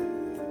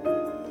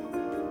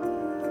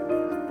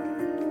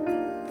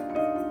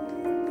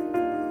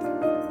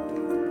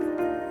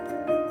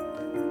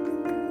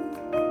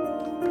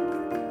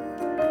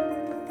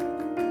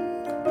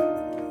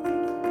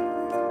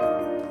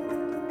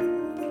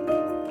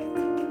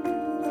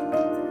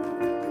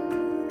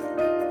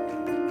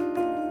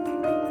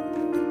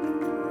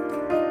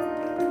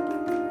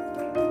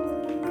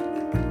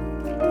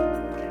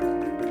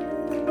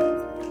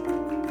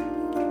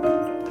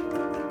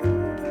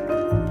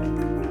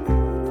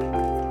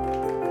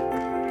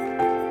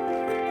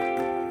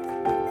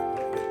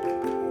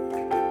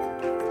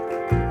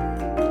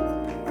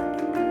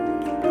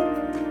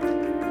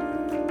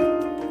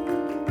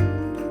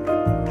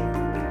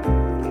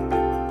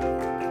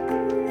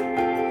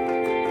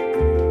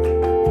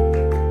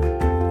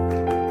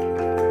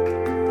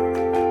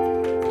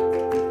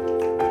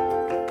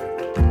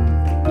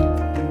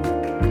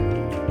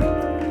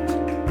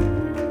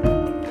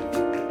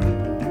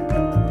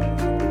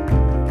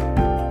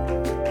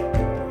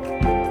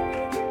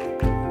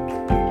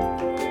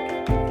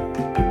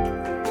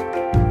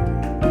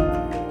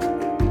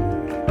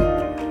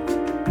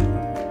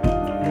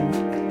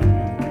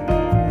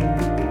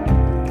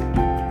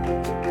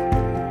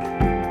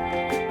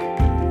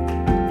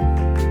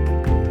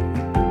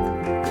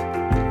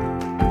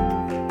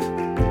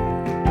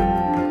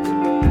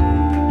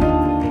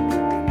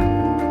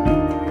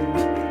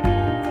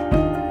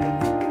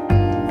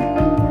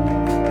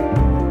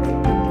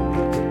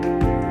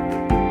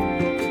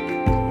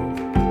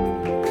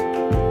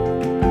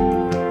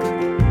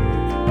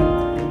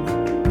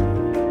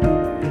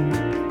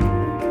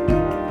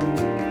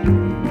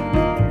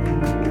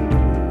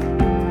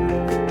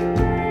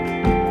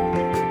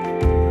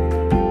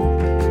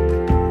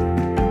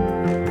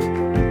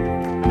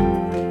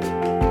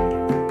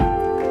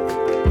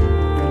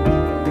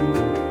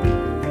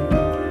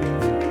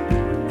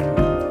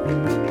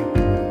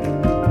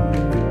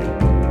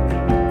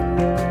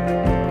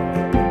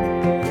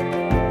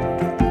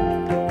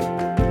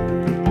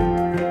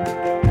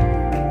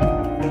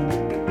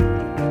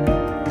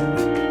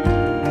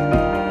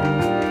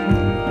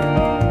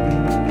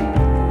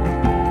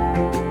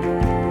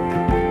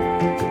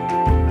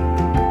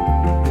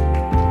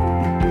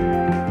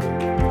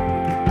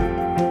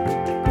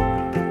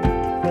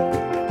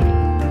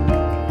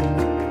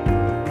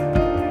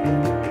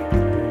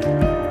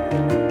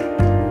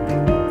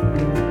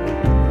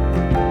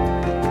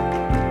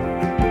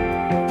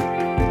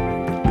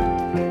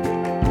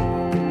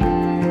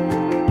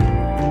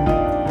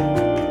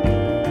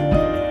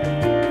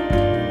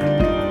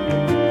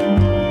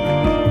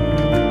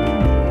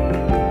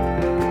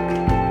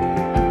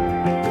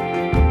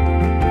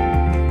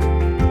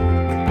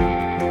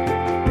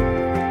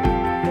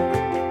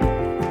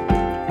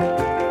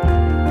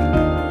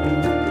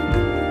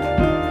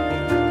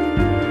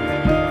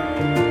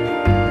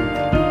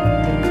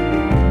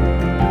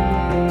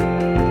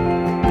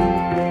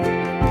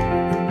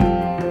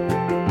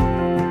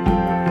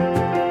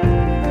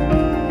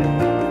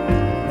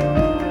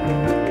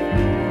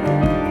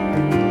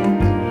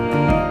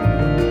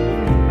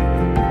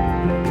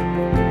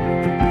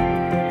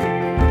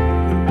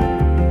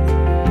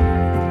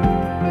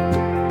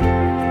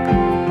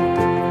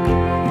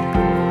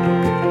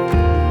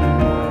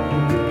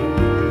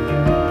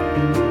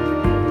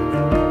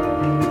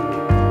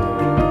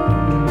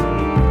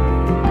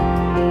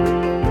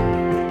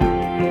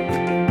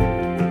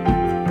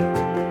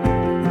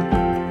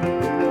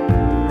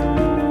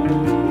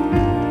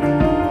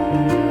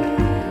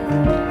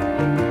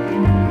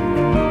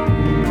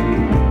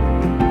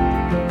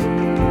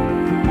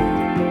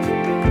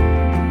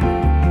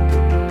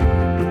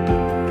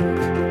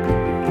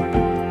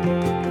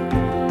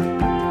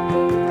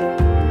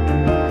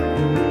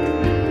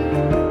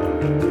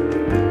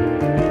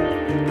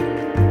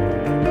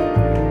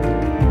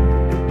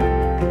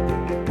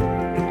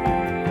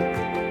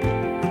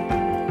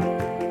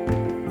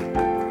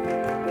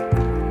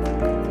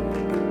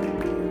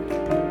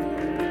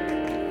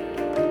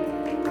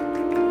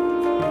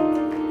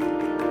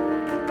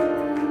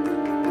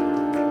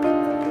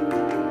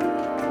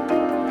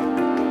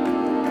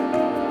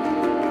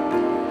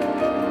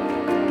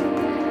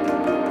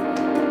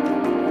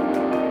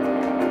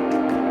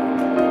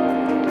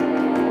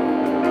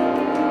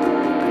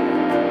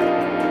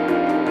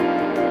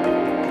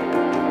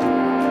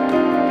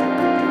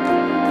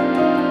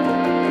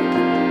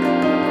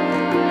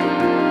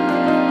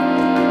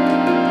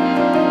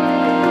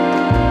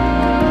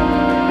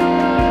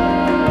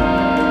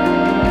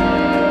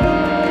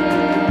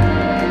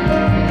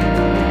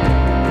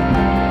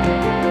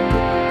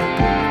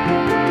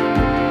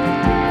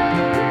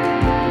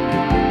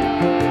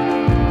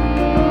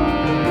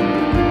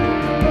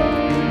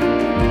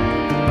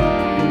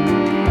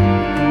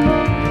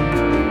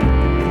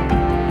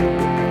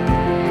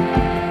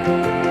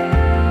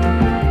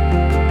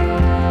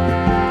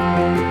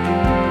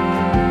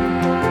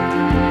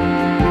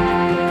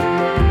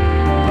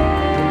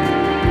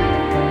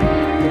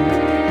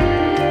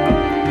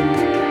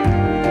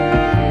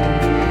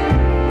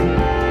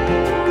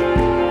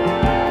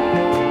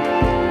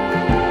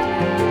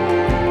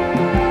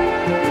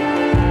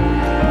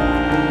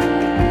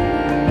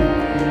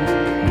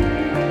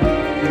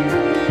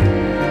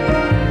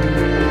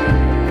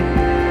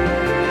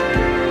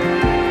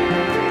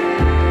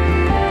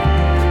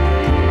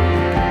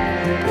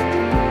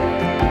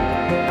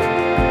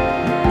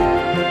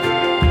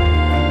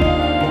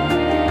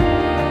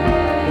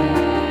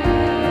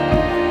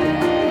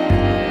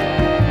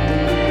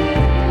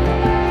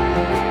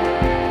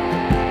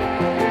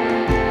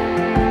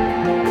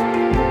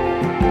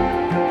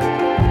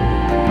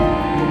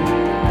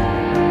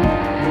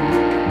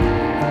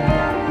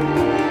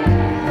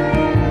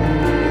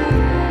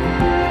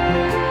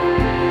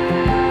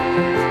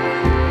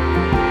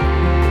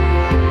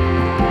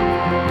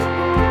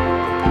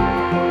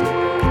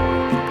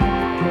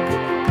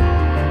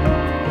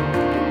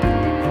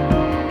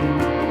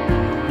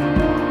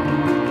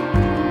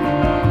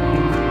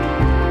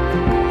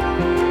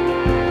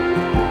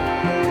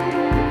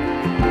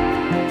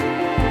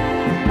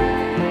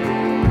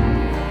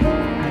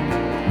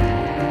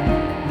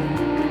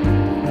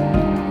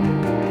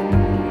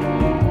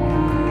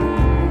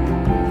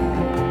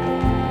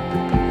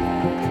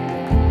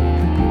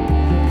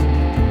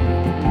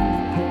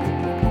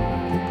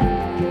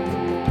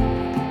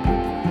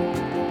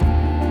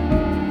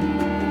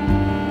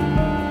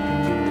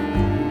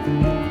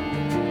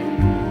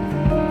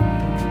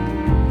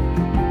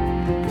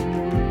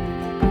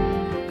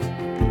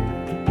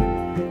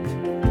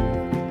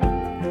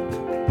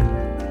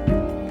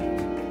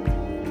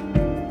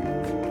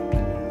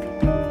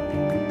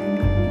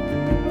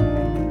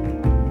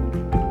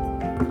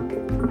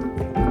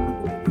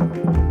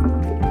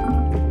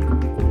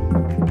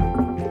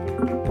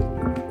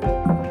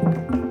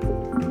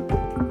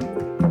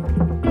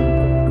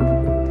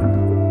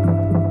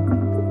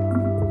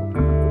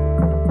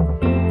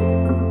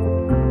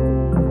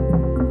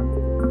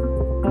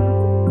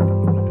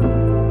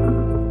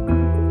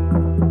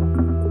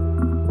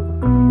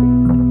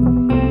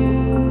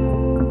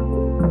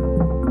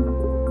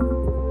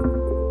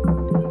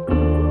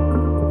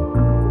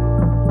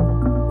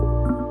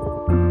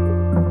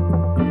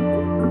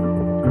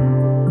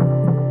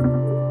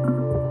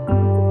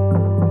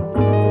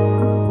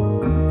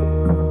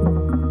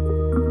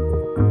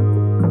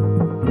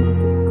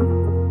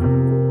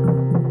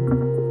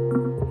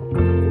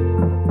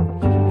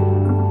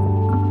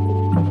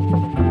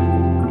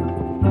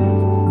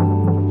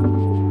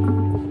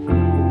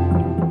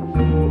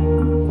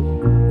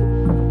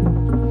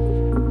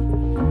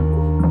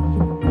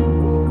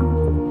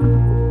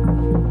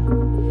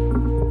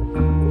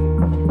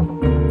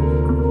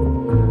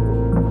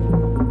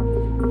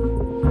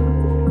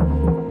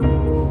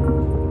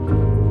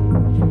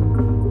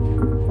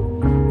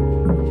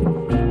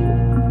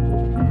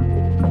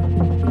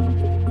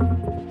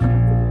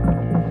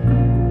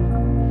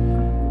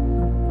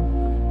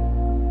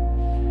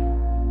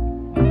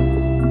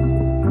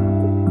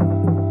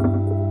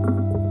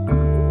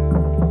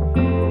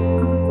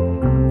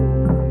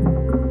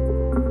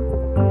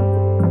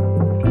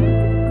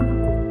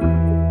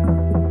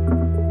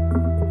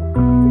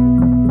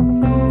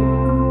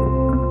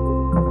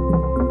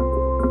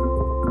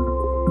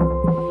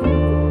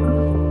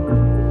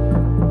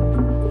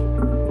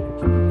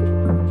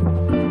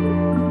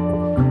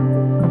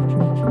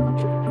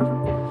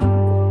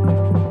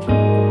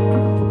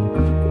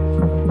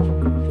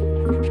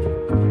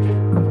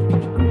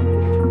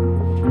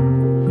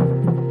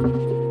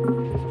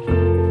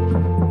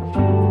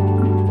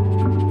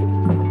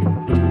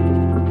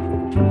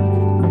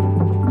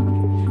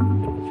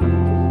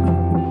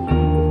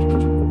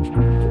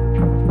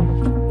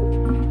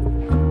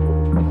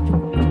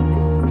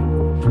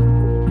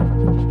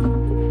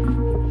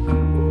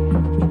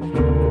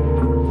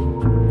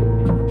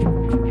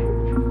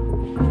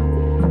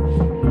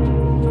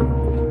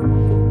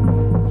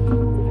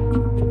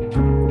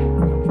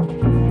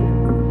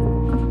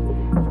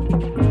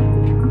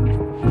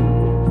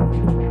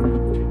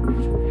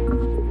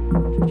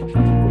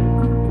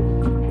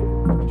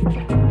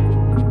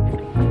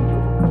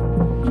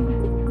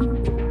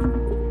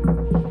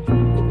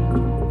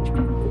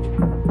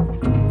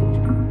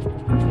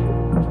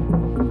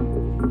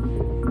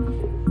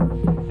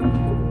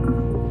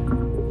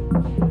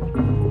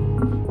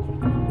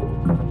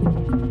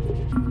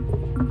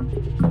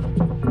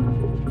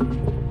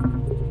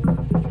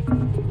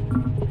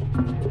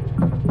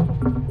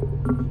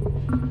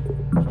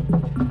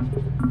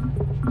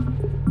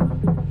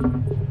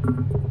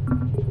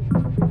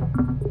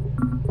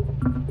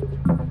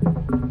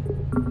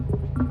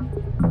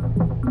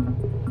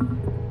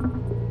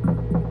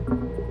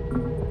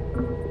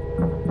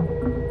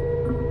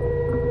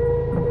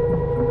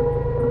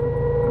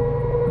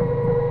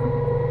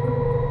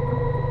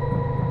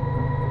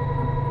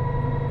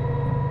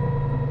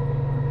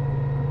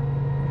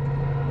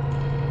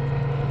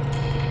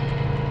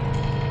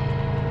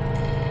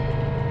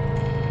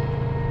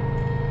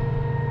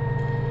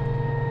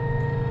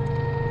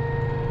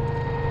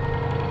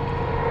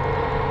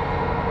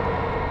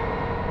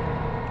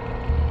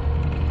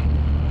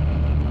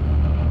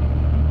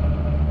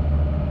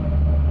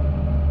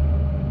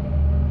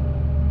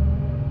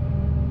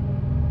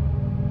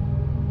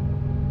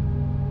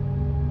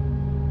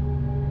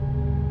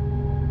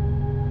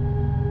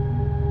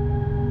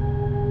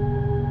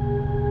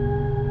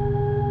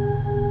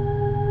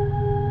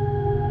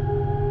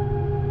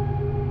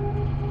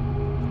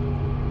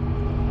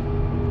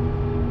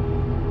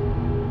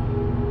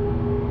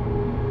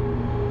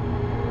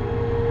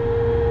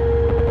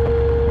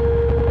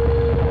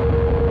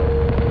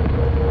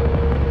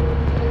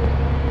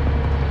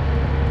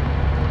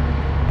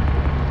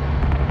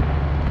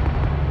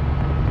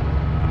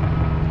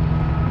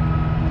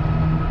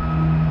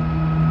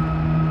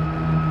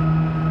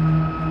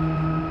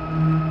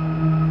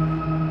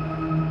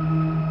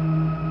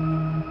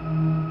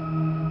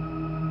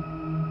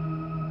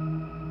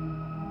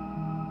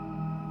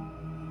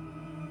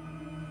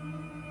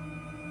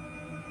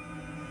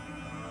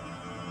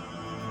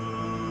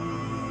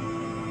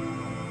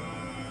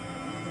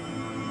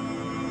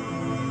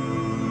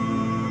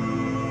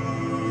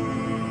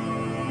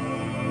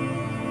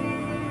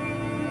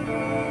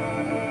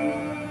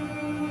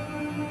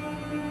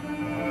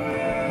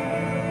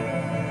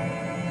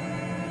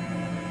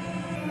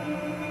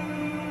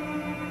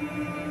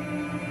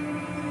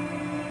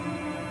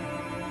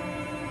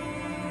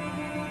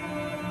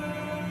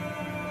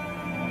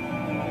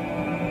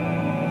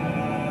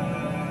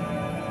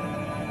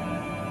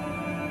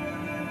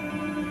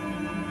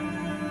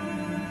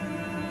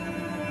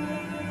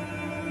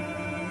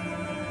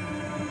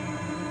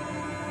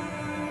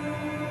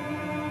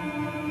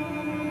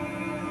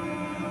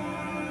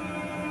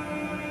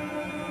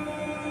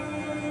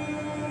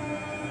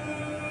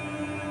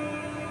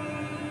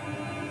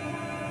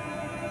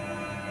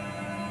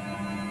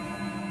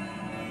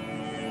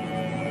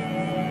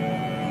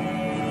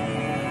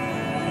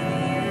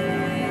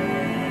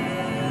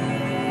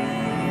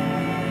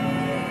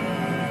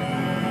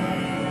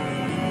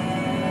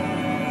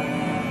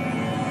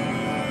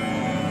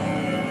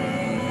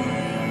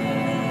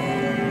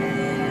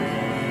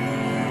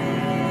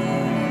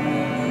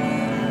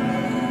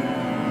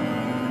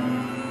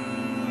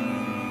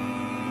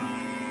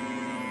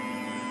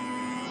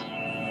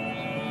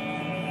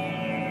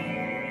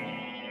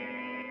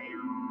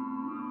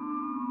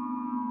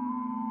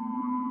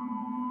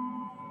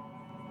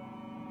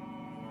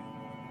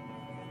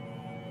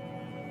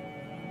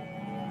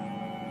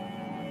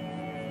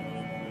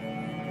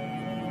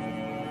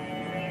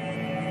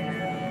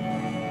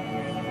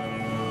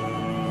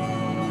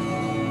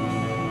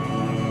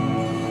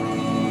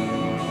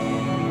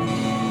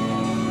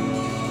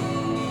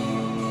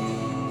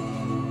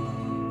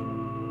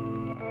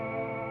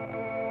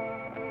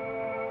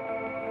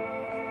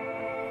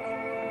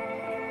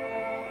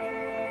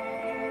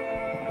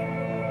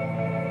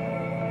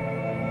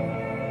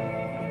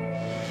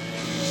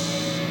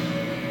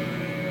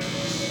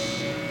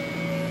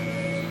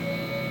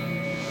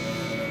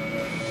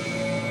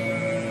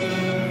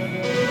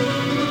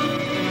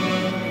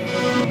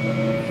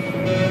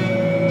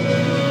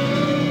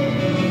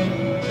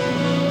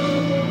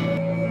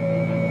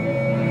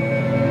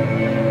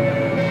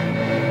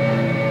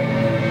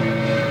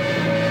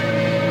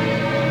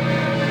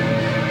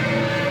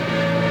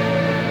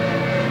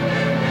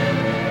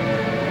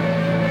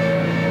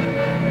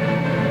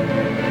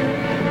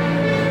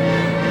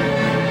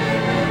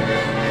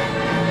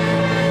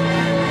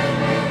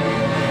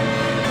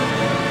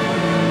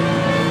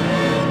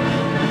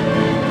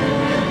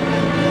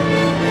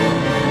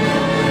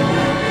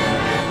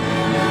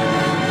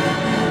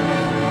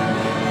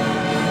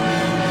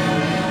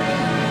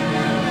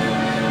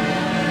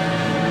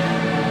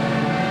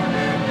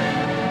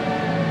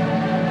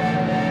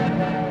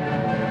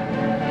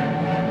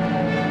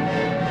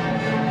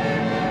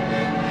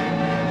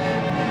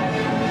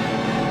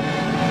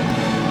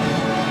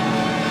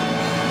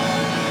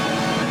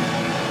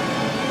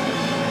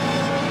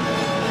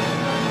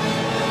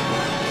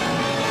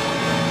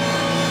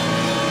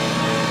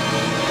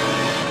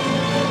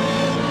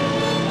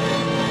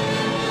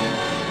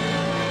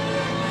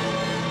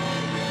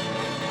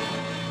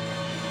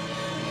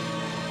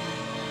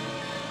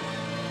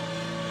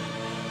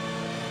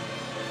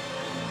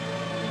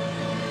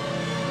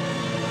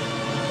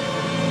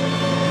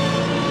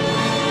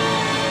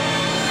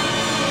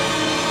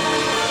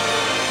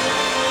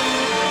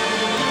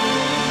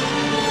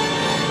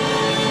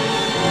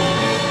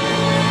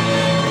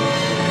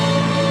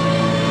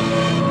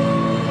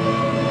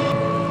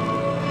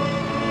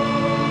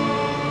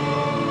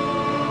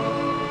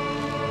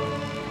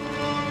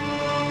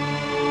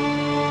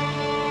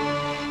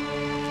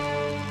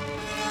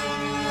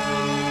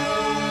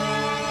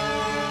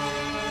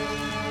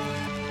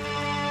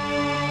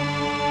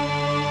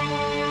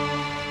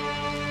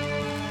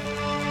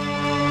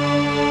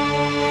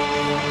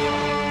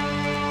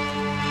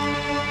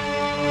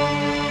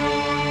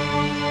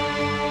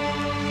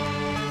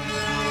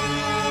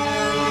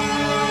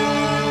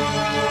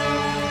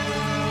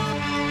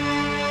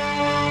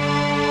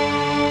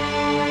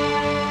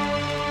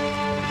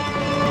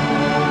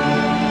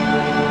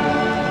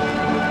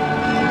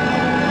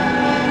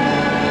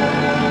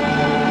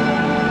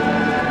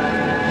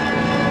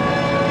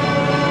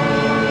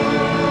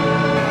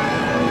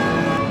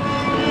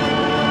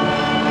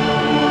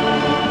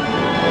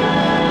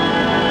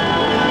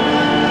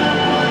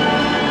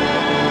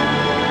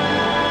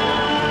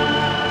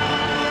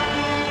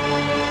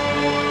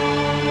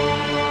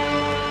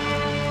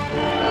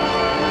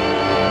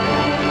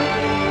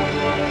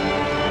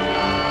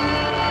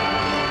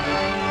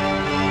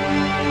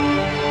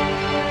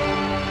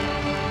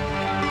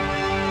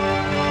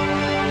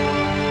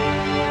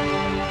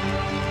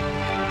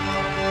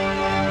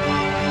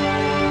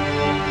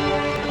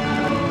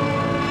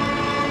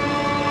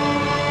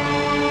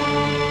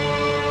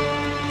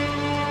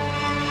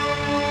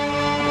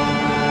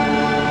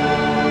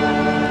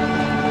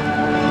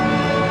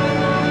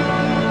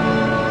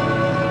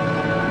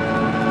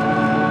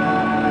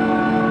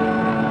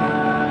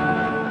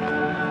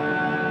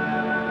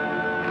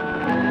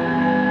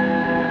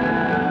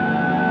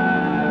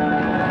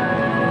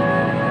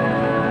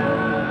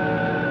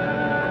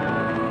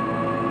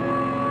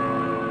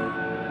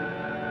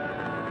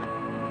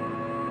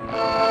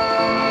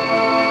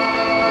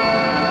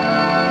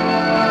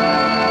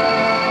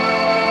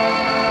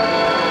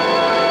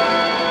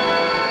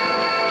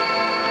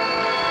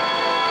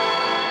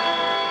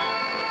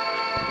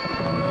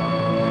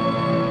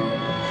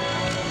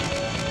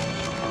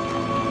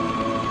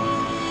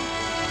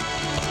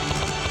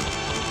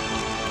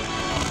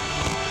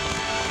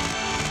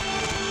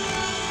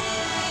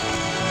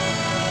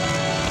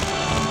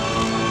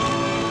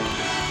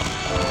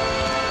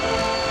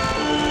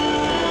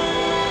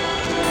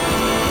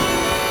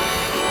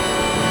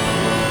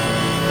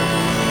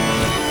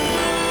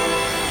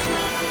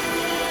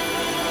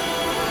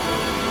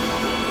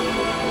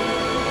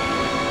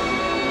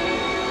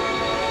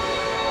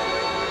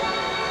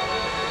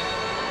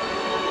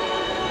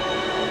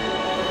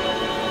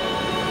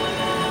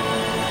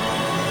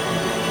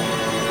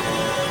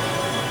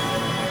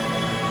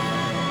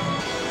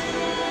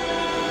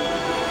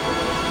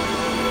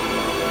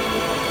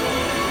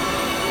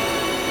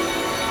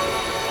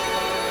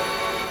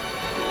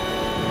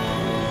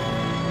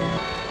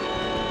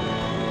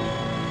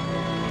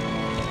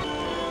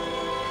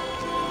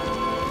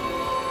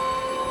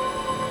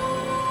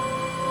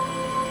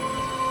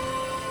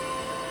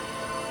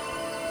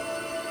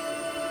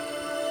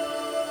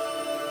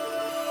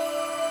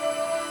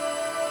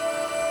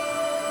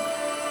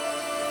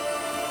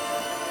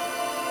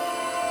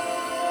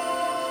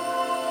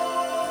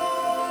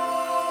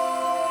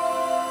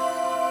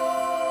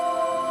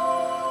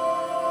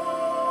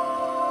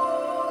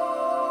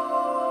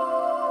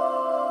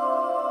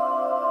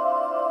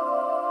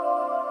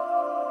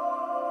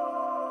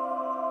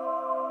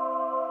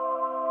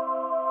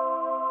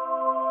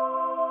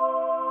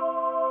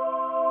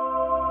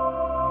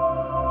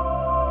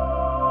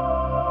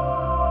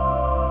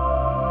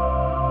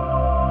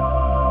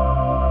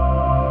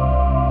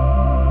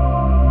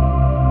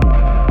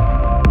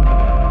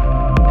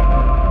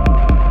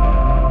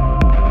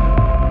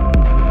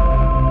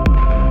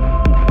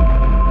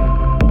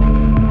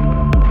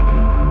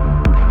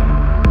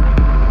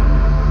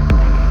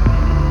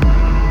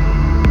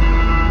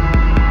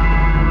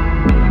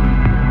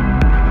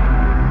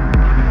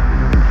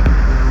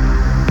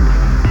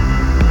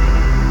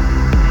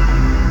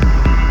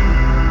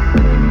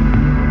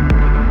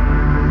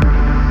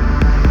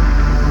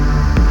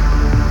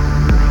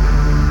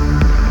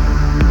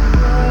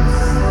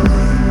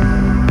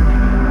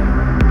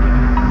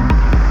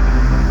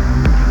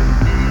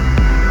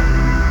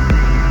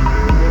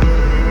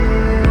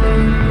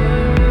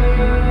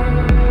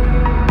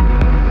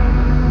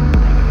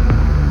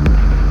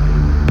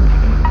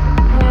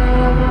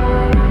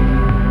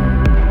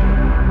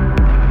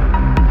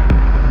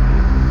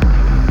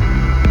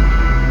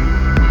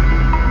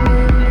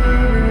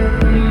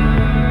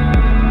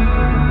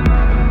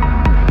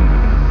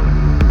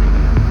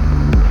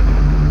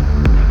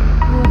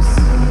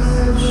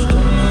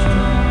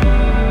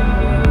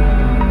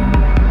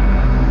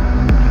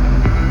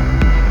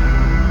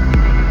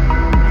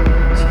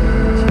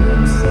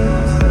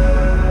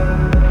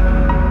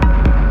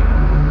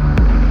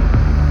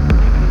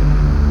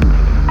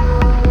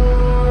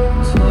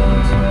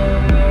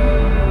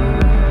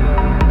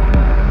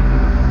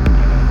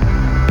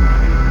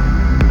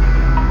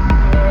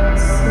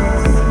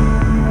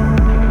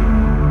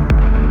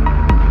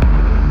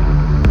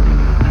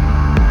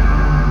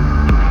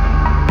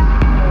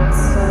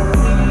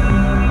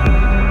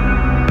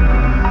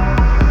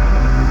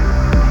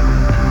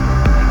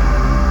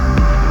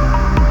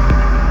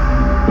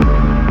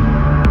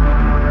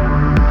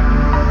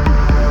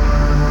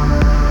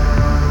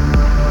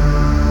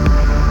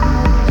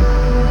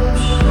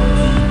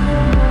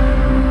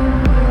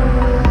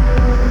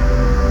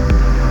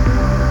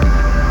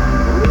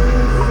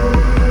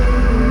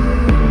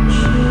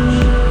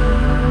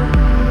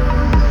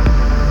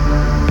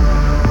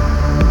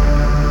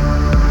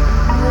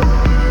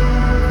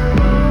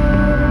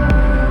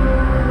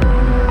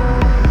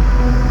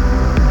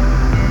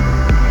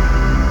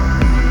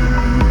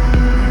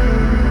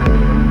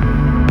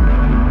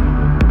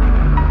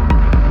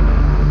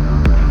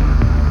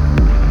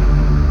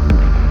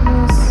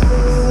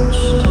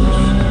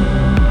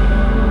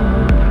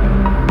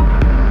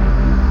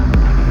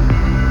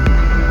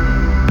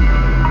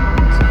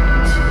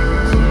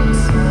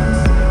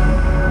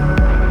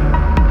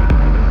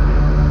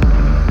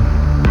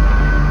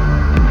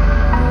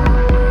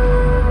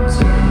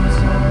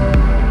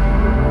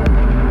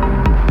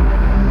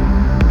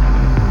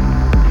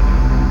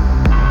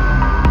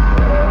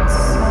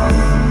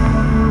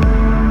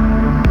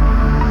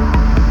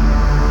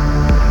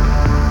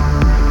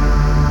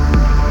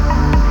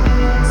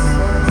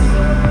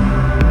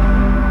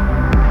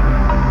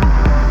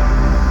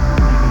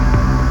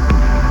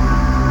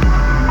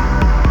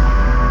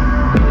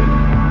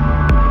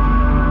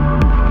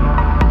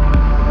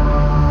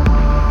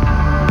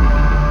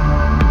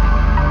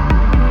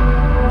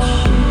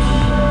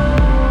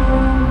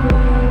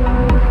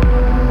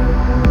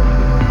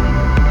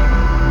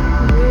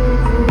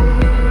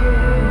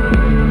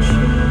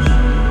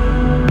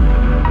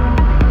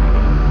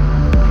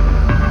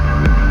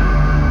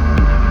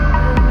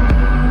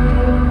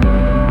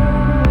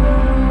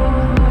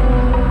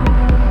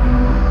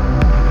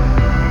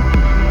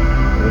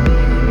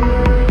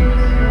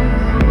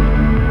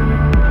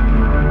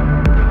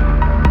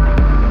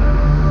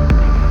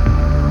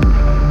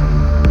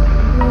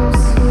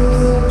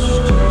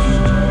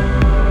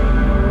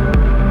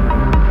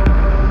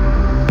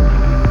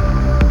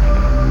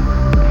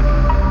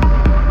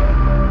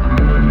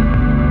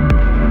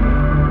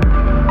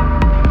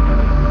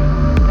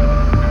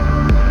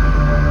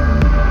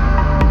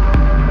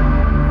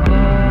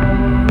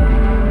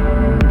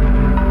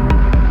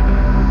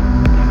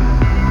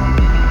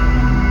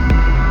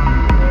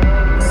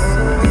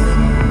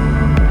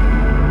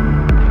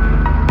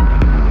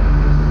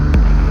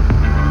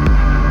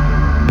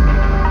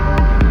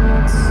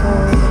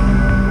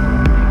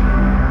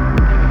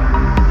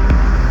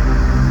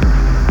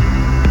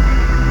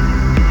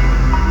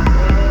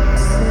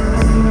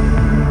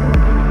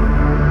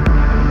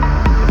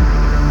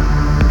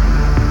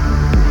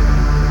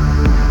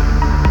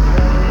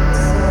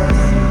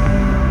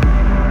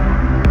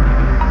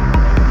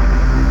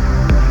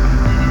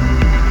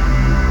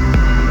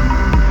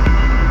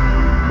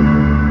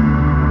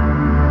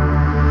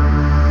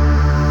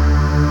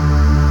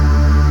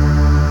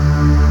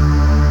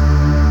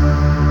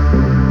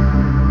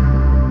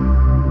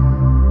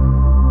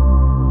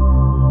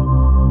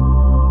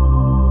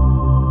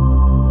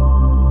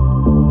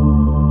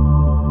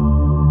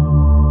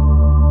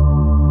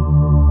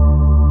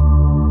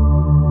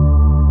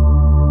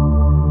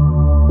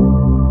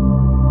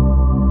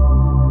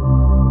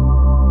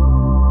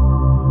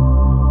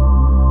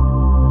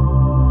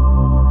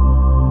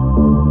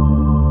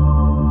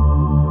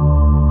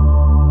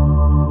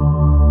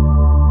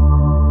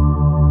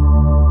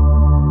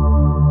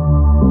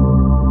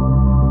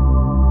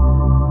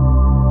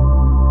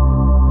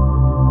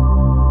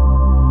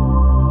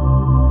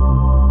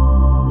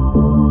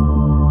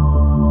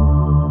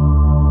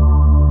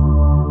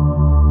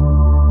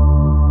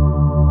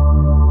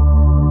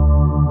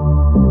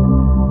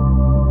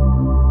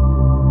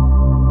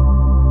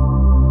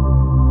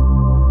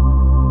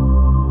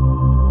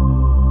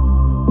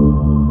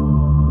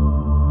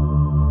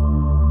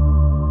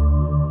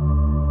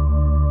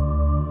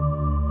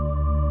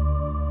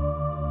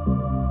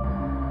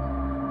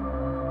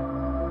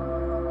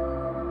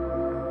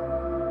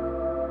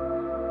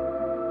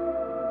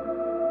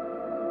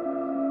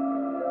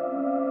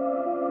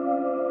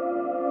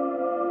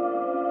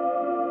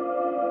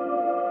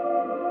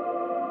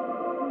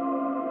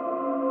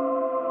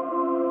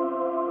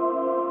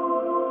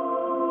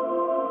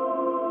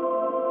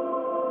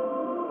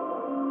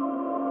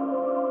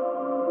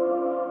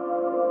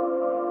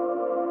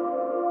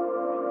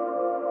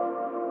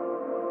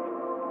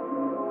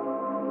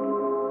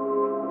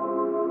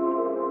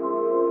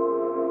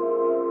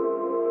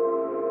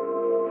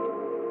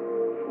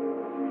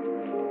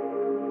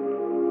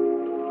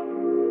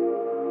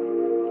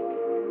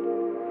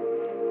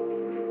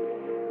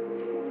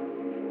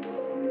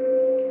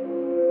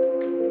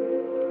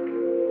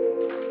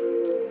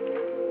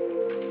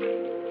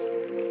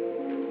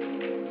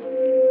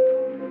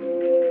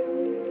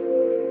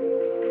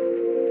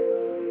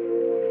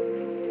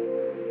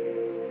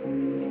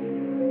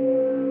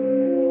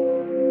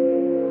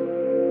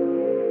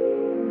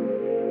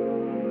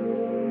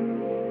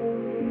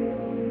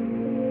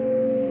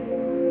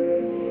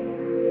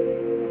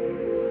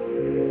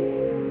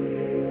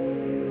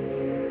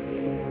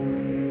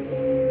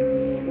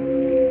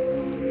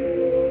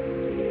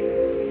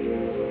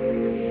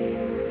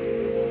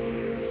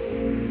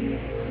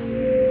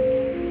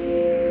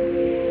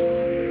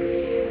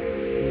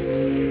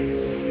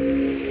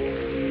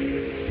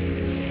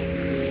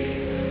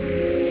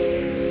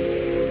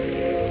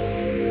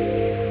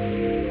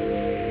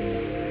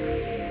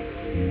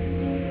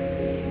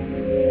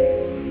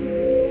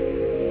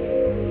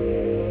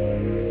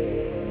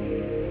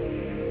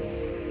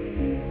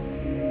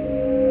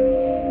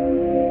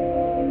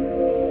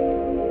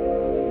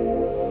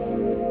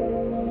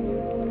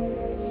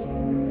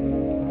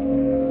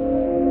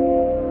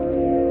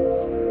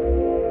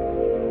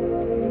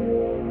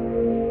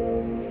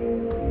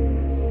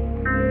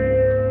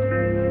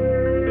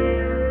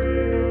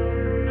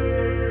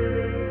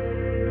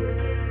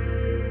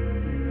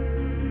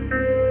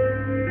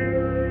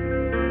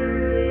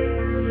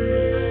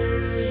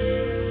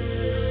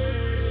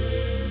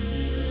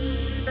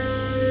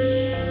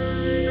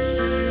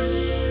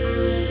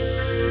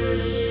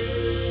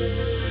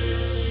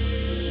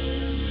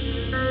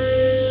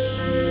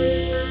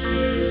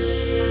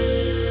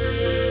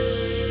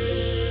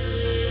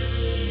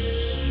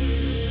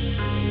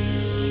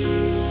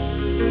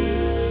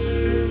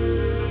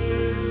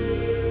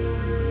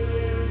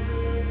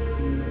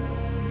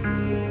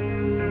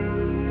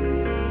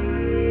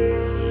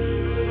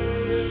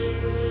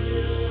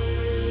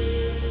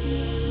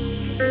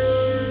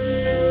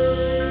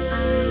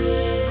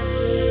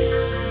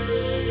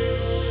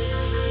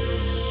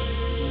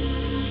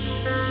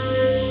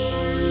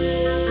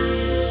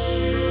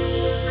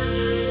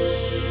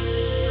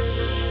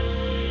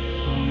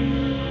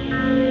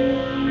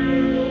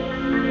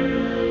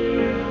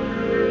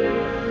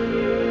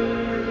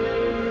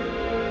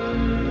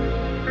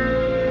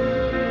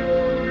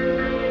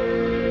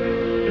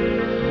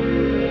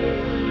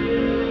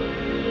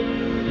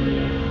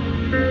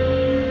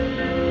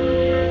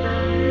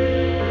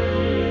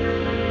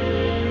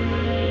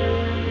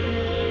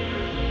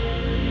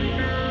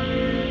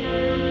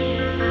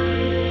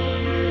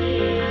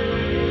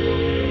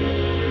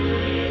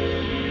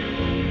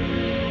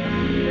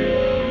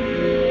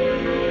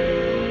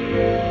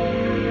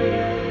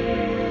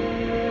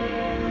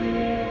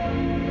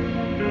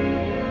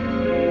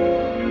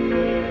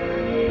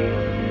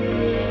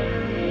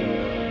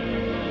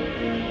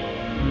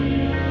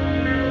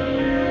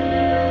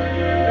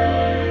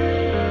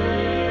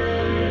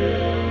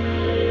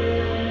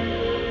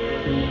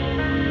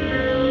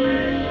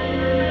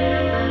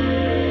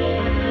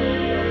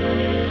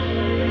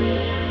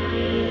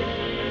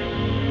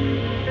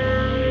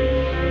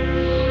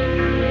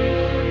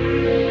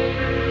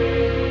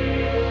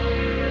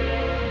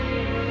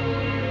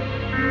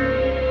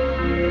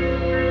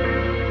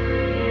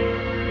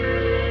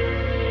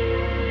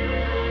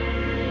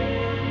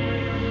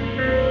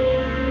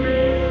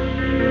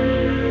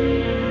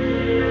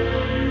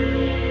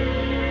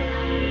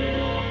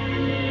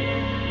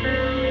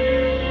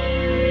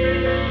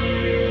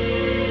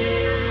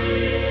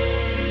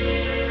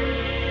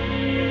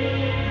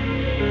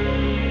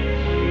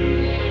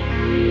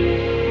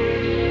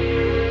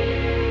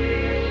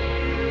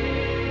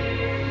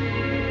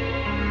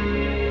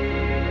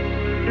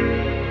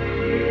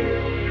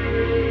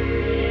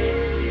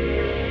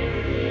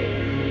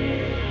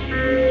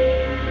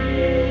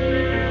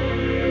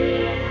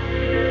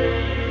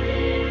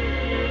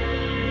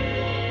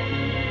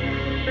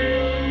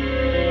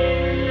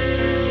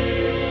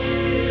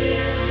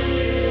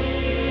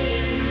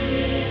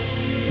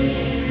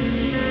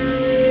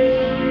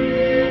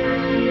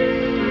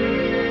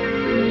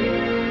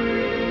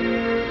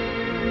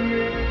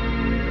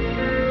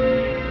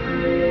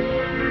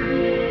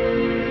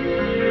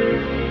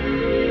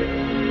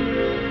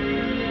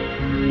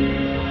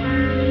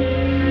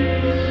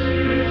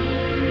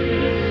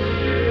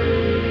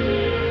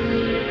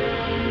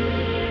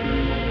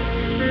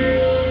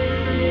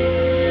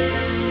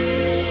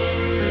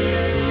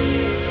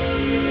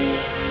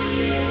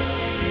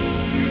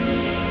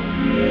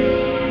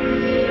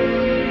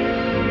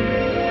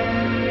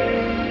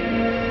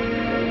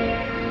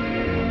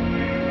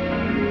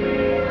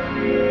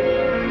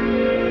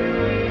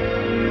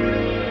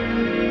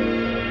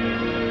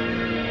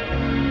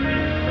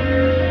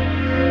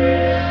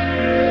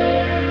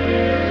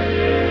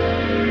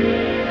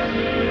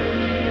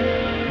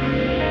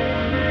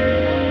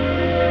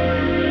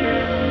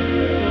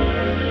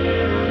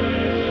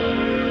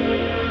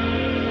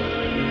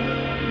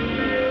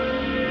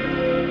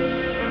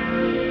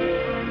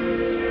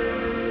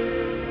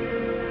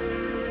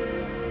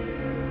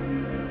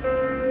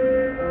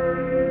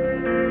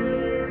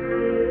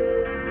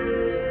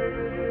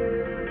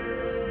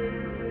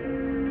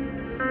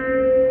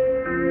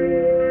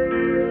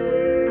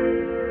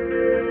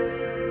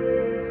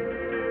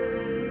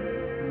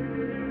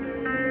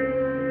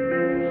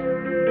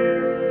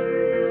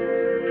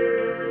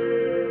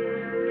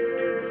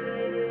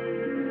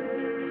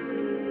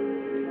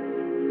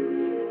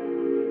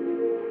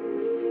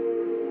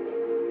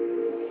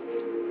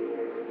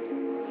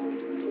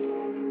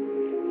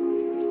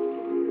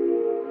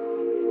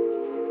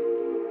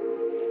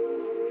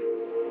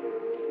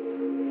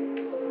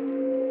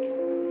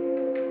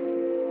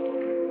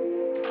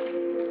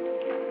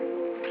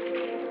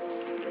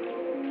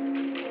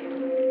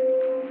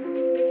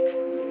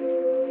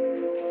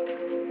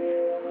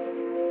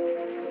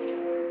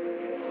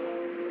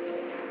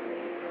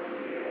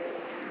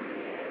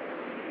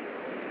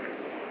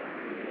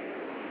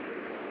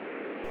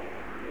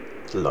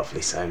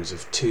 Lovely sounds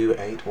of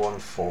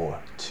 2814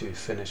 to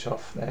finish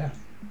off there.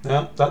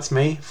 Yeah, that's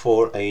me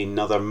for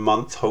another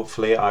month.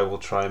 Hopefully I will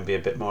try and be a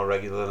bit more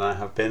regular than I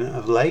have been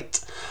of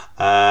late.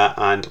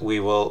 And we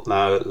will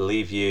now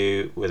leave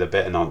you with a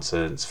bit of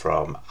nonsense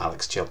from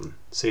Alex Chilton.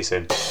 See you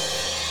soon.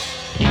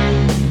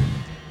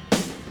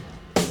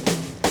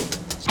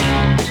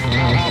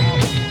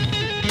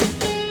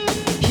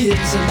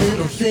 Here's a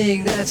little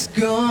thing that's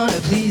gonna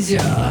please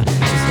ya.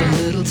 Just a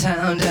little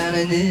town down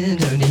in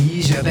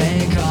Indonesia,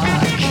 Bangkok.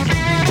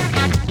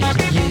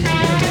 Yeah,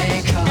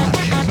 Bangkok.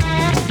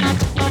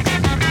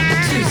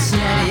 Two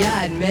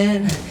snotty-eyed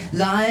men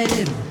lying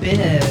in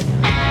bed.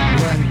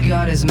 One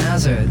got his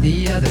Mauser,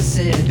 the other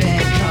said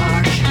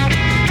Bangkok.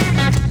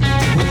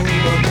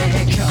 Oh,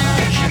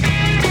 Bangkok.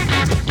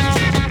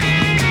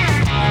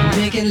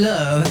 Making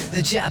love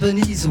the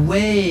Japanese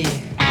way.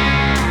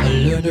 I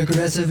learned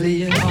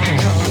aggressively in Hong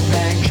Kong,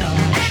 Bangkok.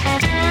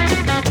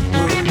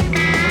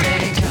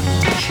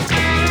 Bangkok.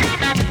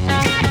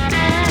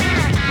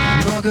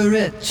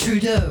 Margaret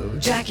Trudeau,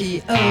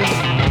 Jackie O,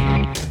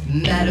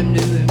 Madame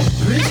New,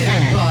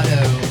 Bridget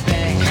Bardot, Bangkok.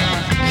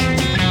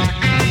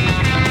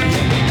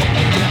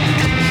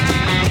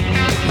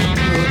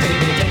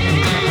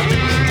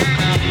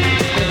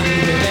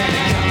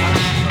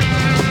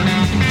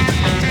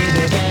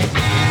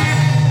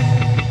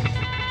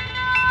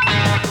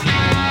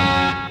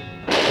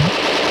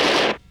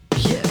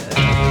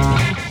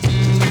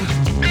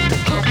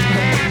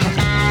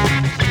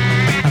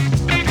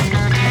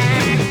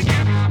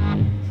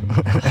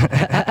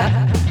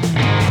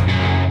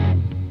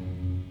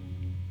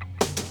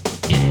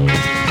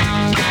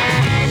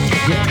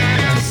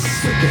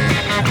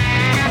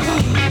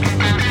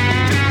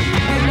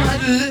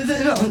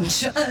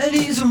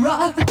 Chinese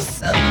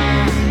rocks.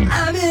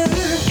 I'm in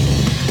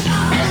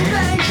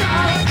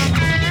Bangkok.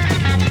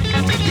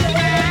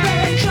 Yeah,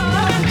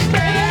 Bangkok,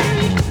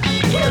 baby.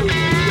 Woo.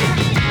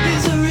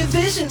 There's a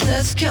revision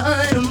that's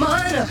kind of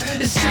minor.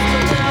 It's just a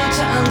little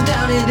town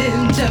down in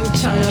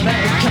Indochina,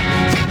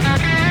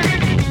 Bangkok.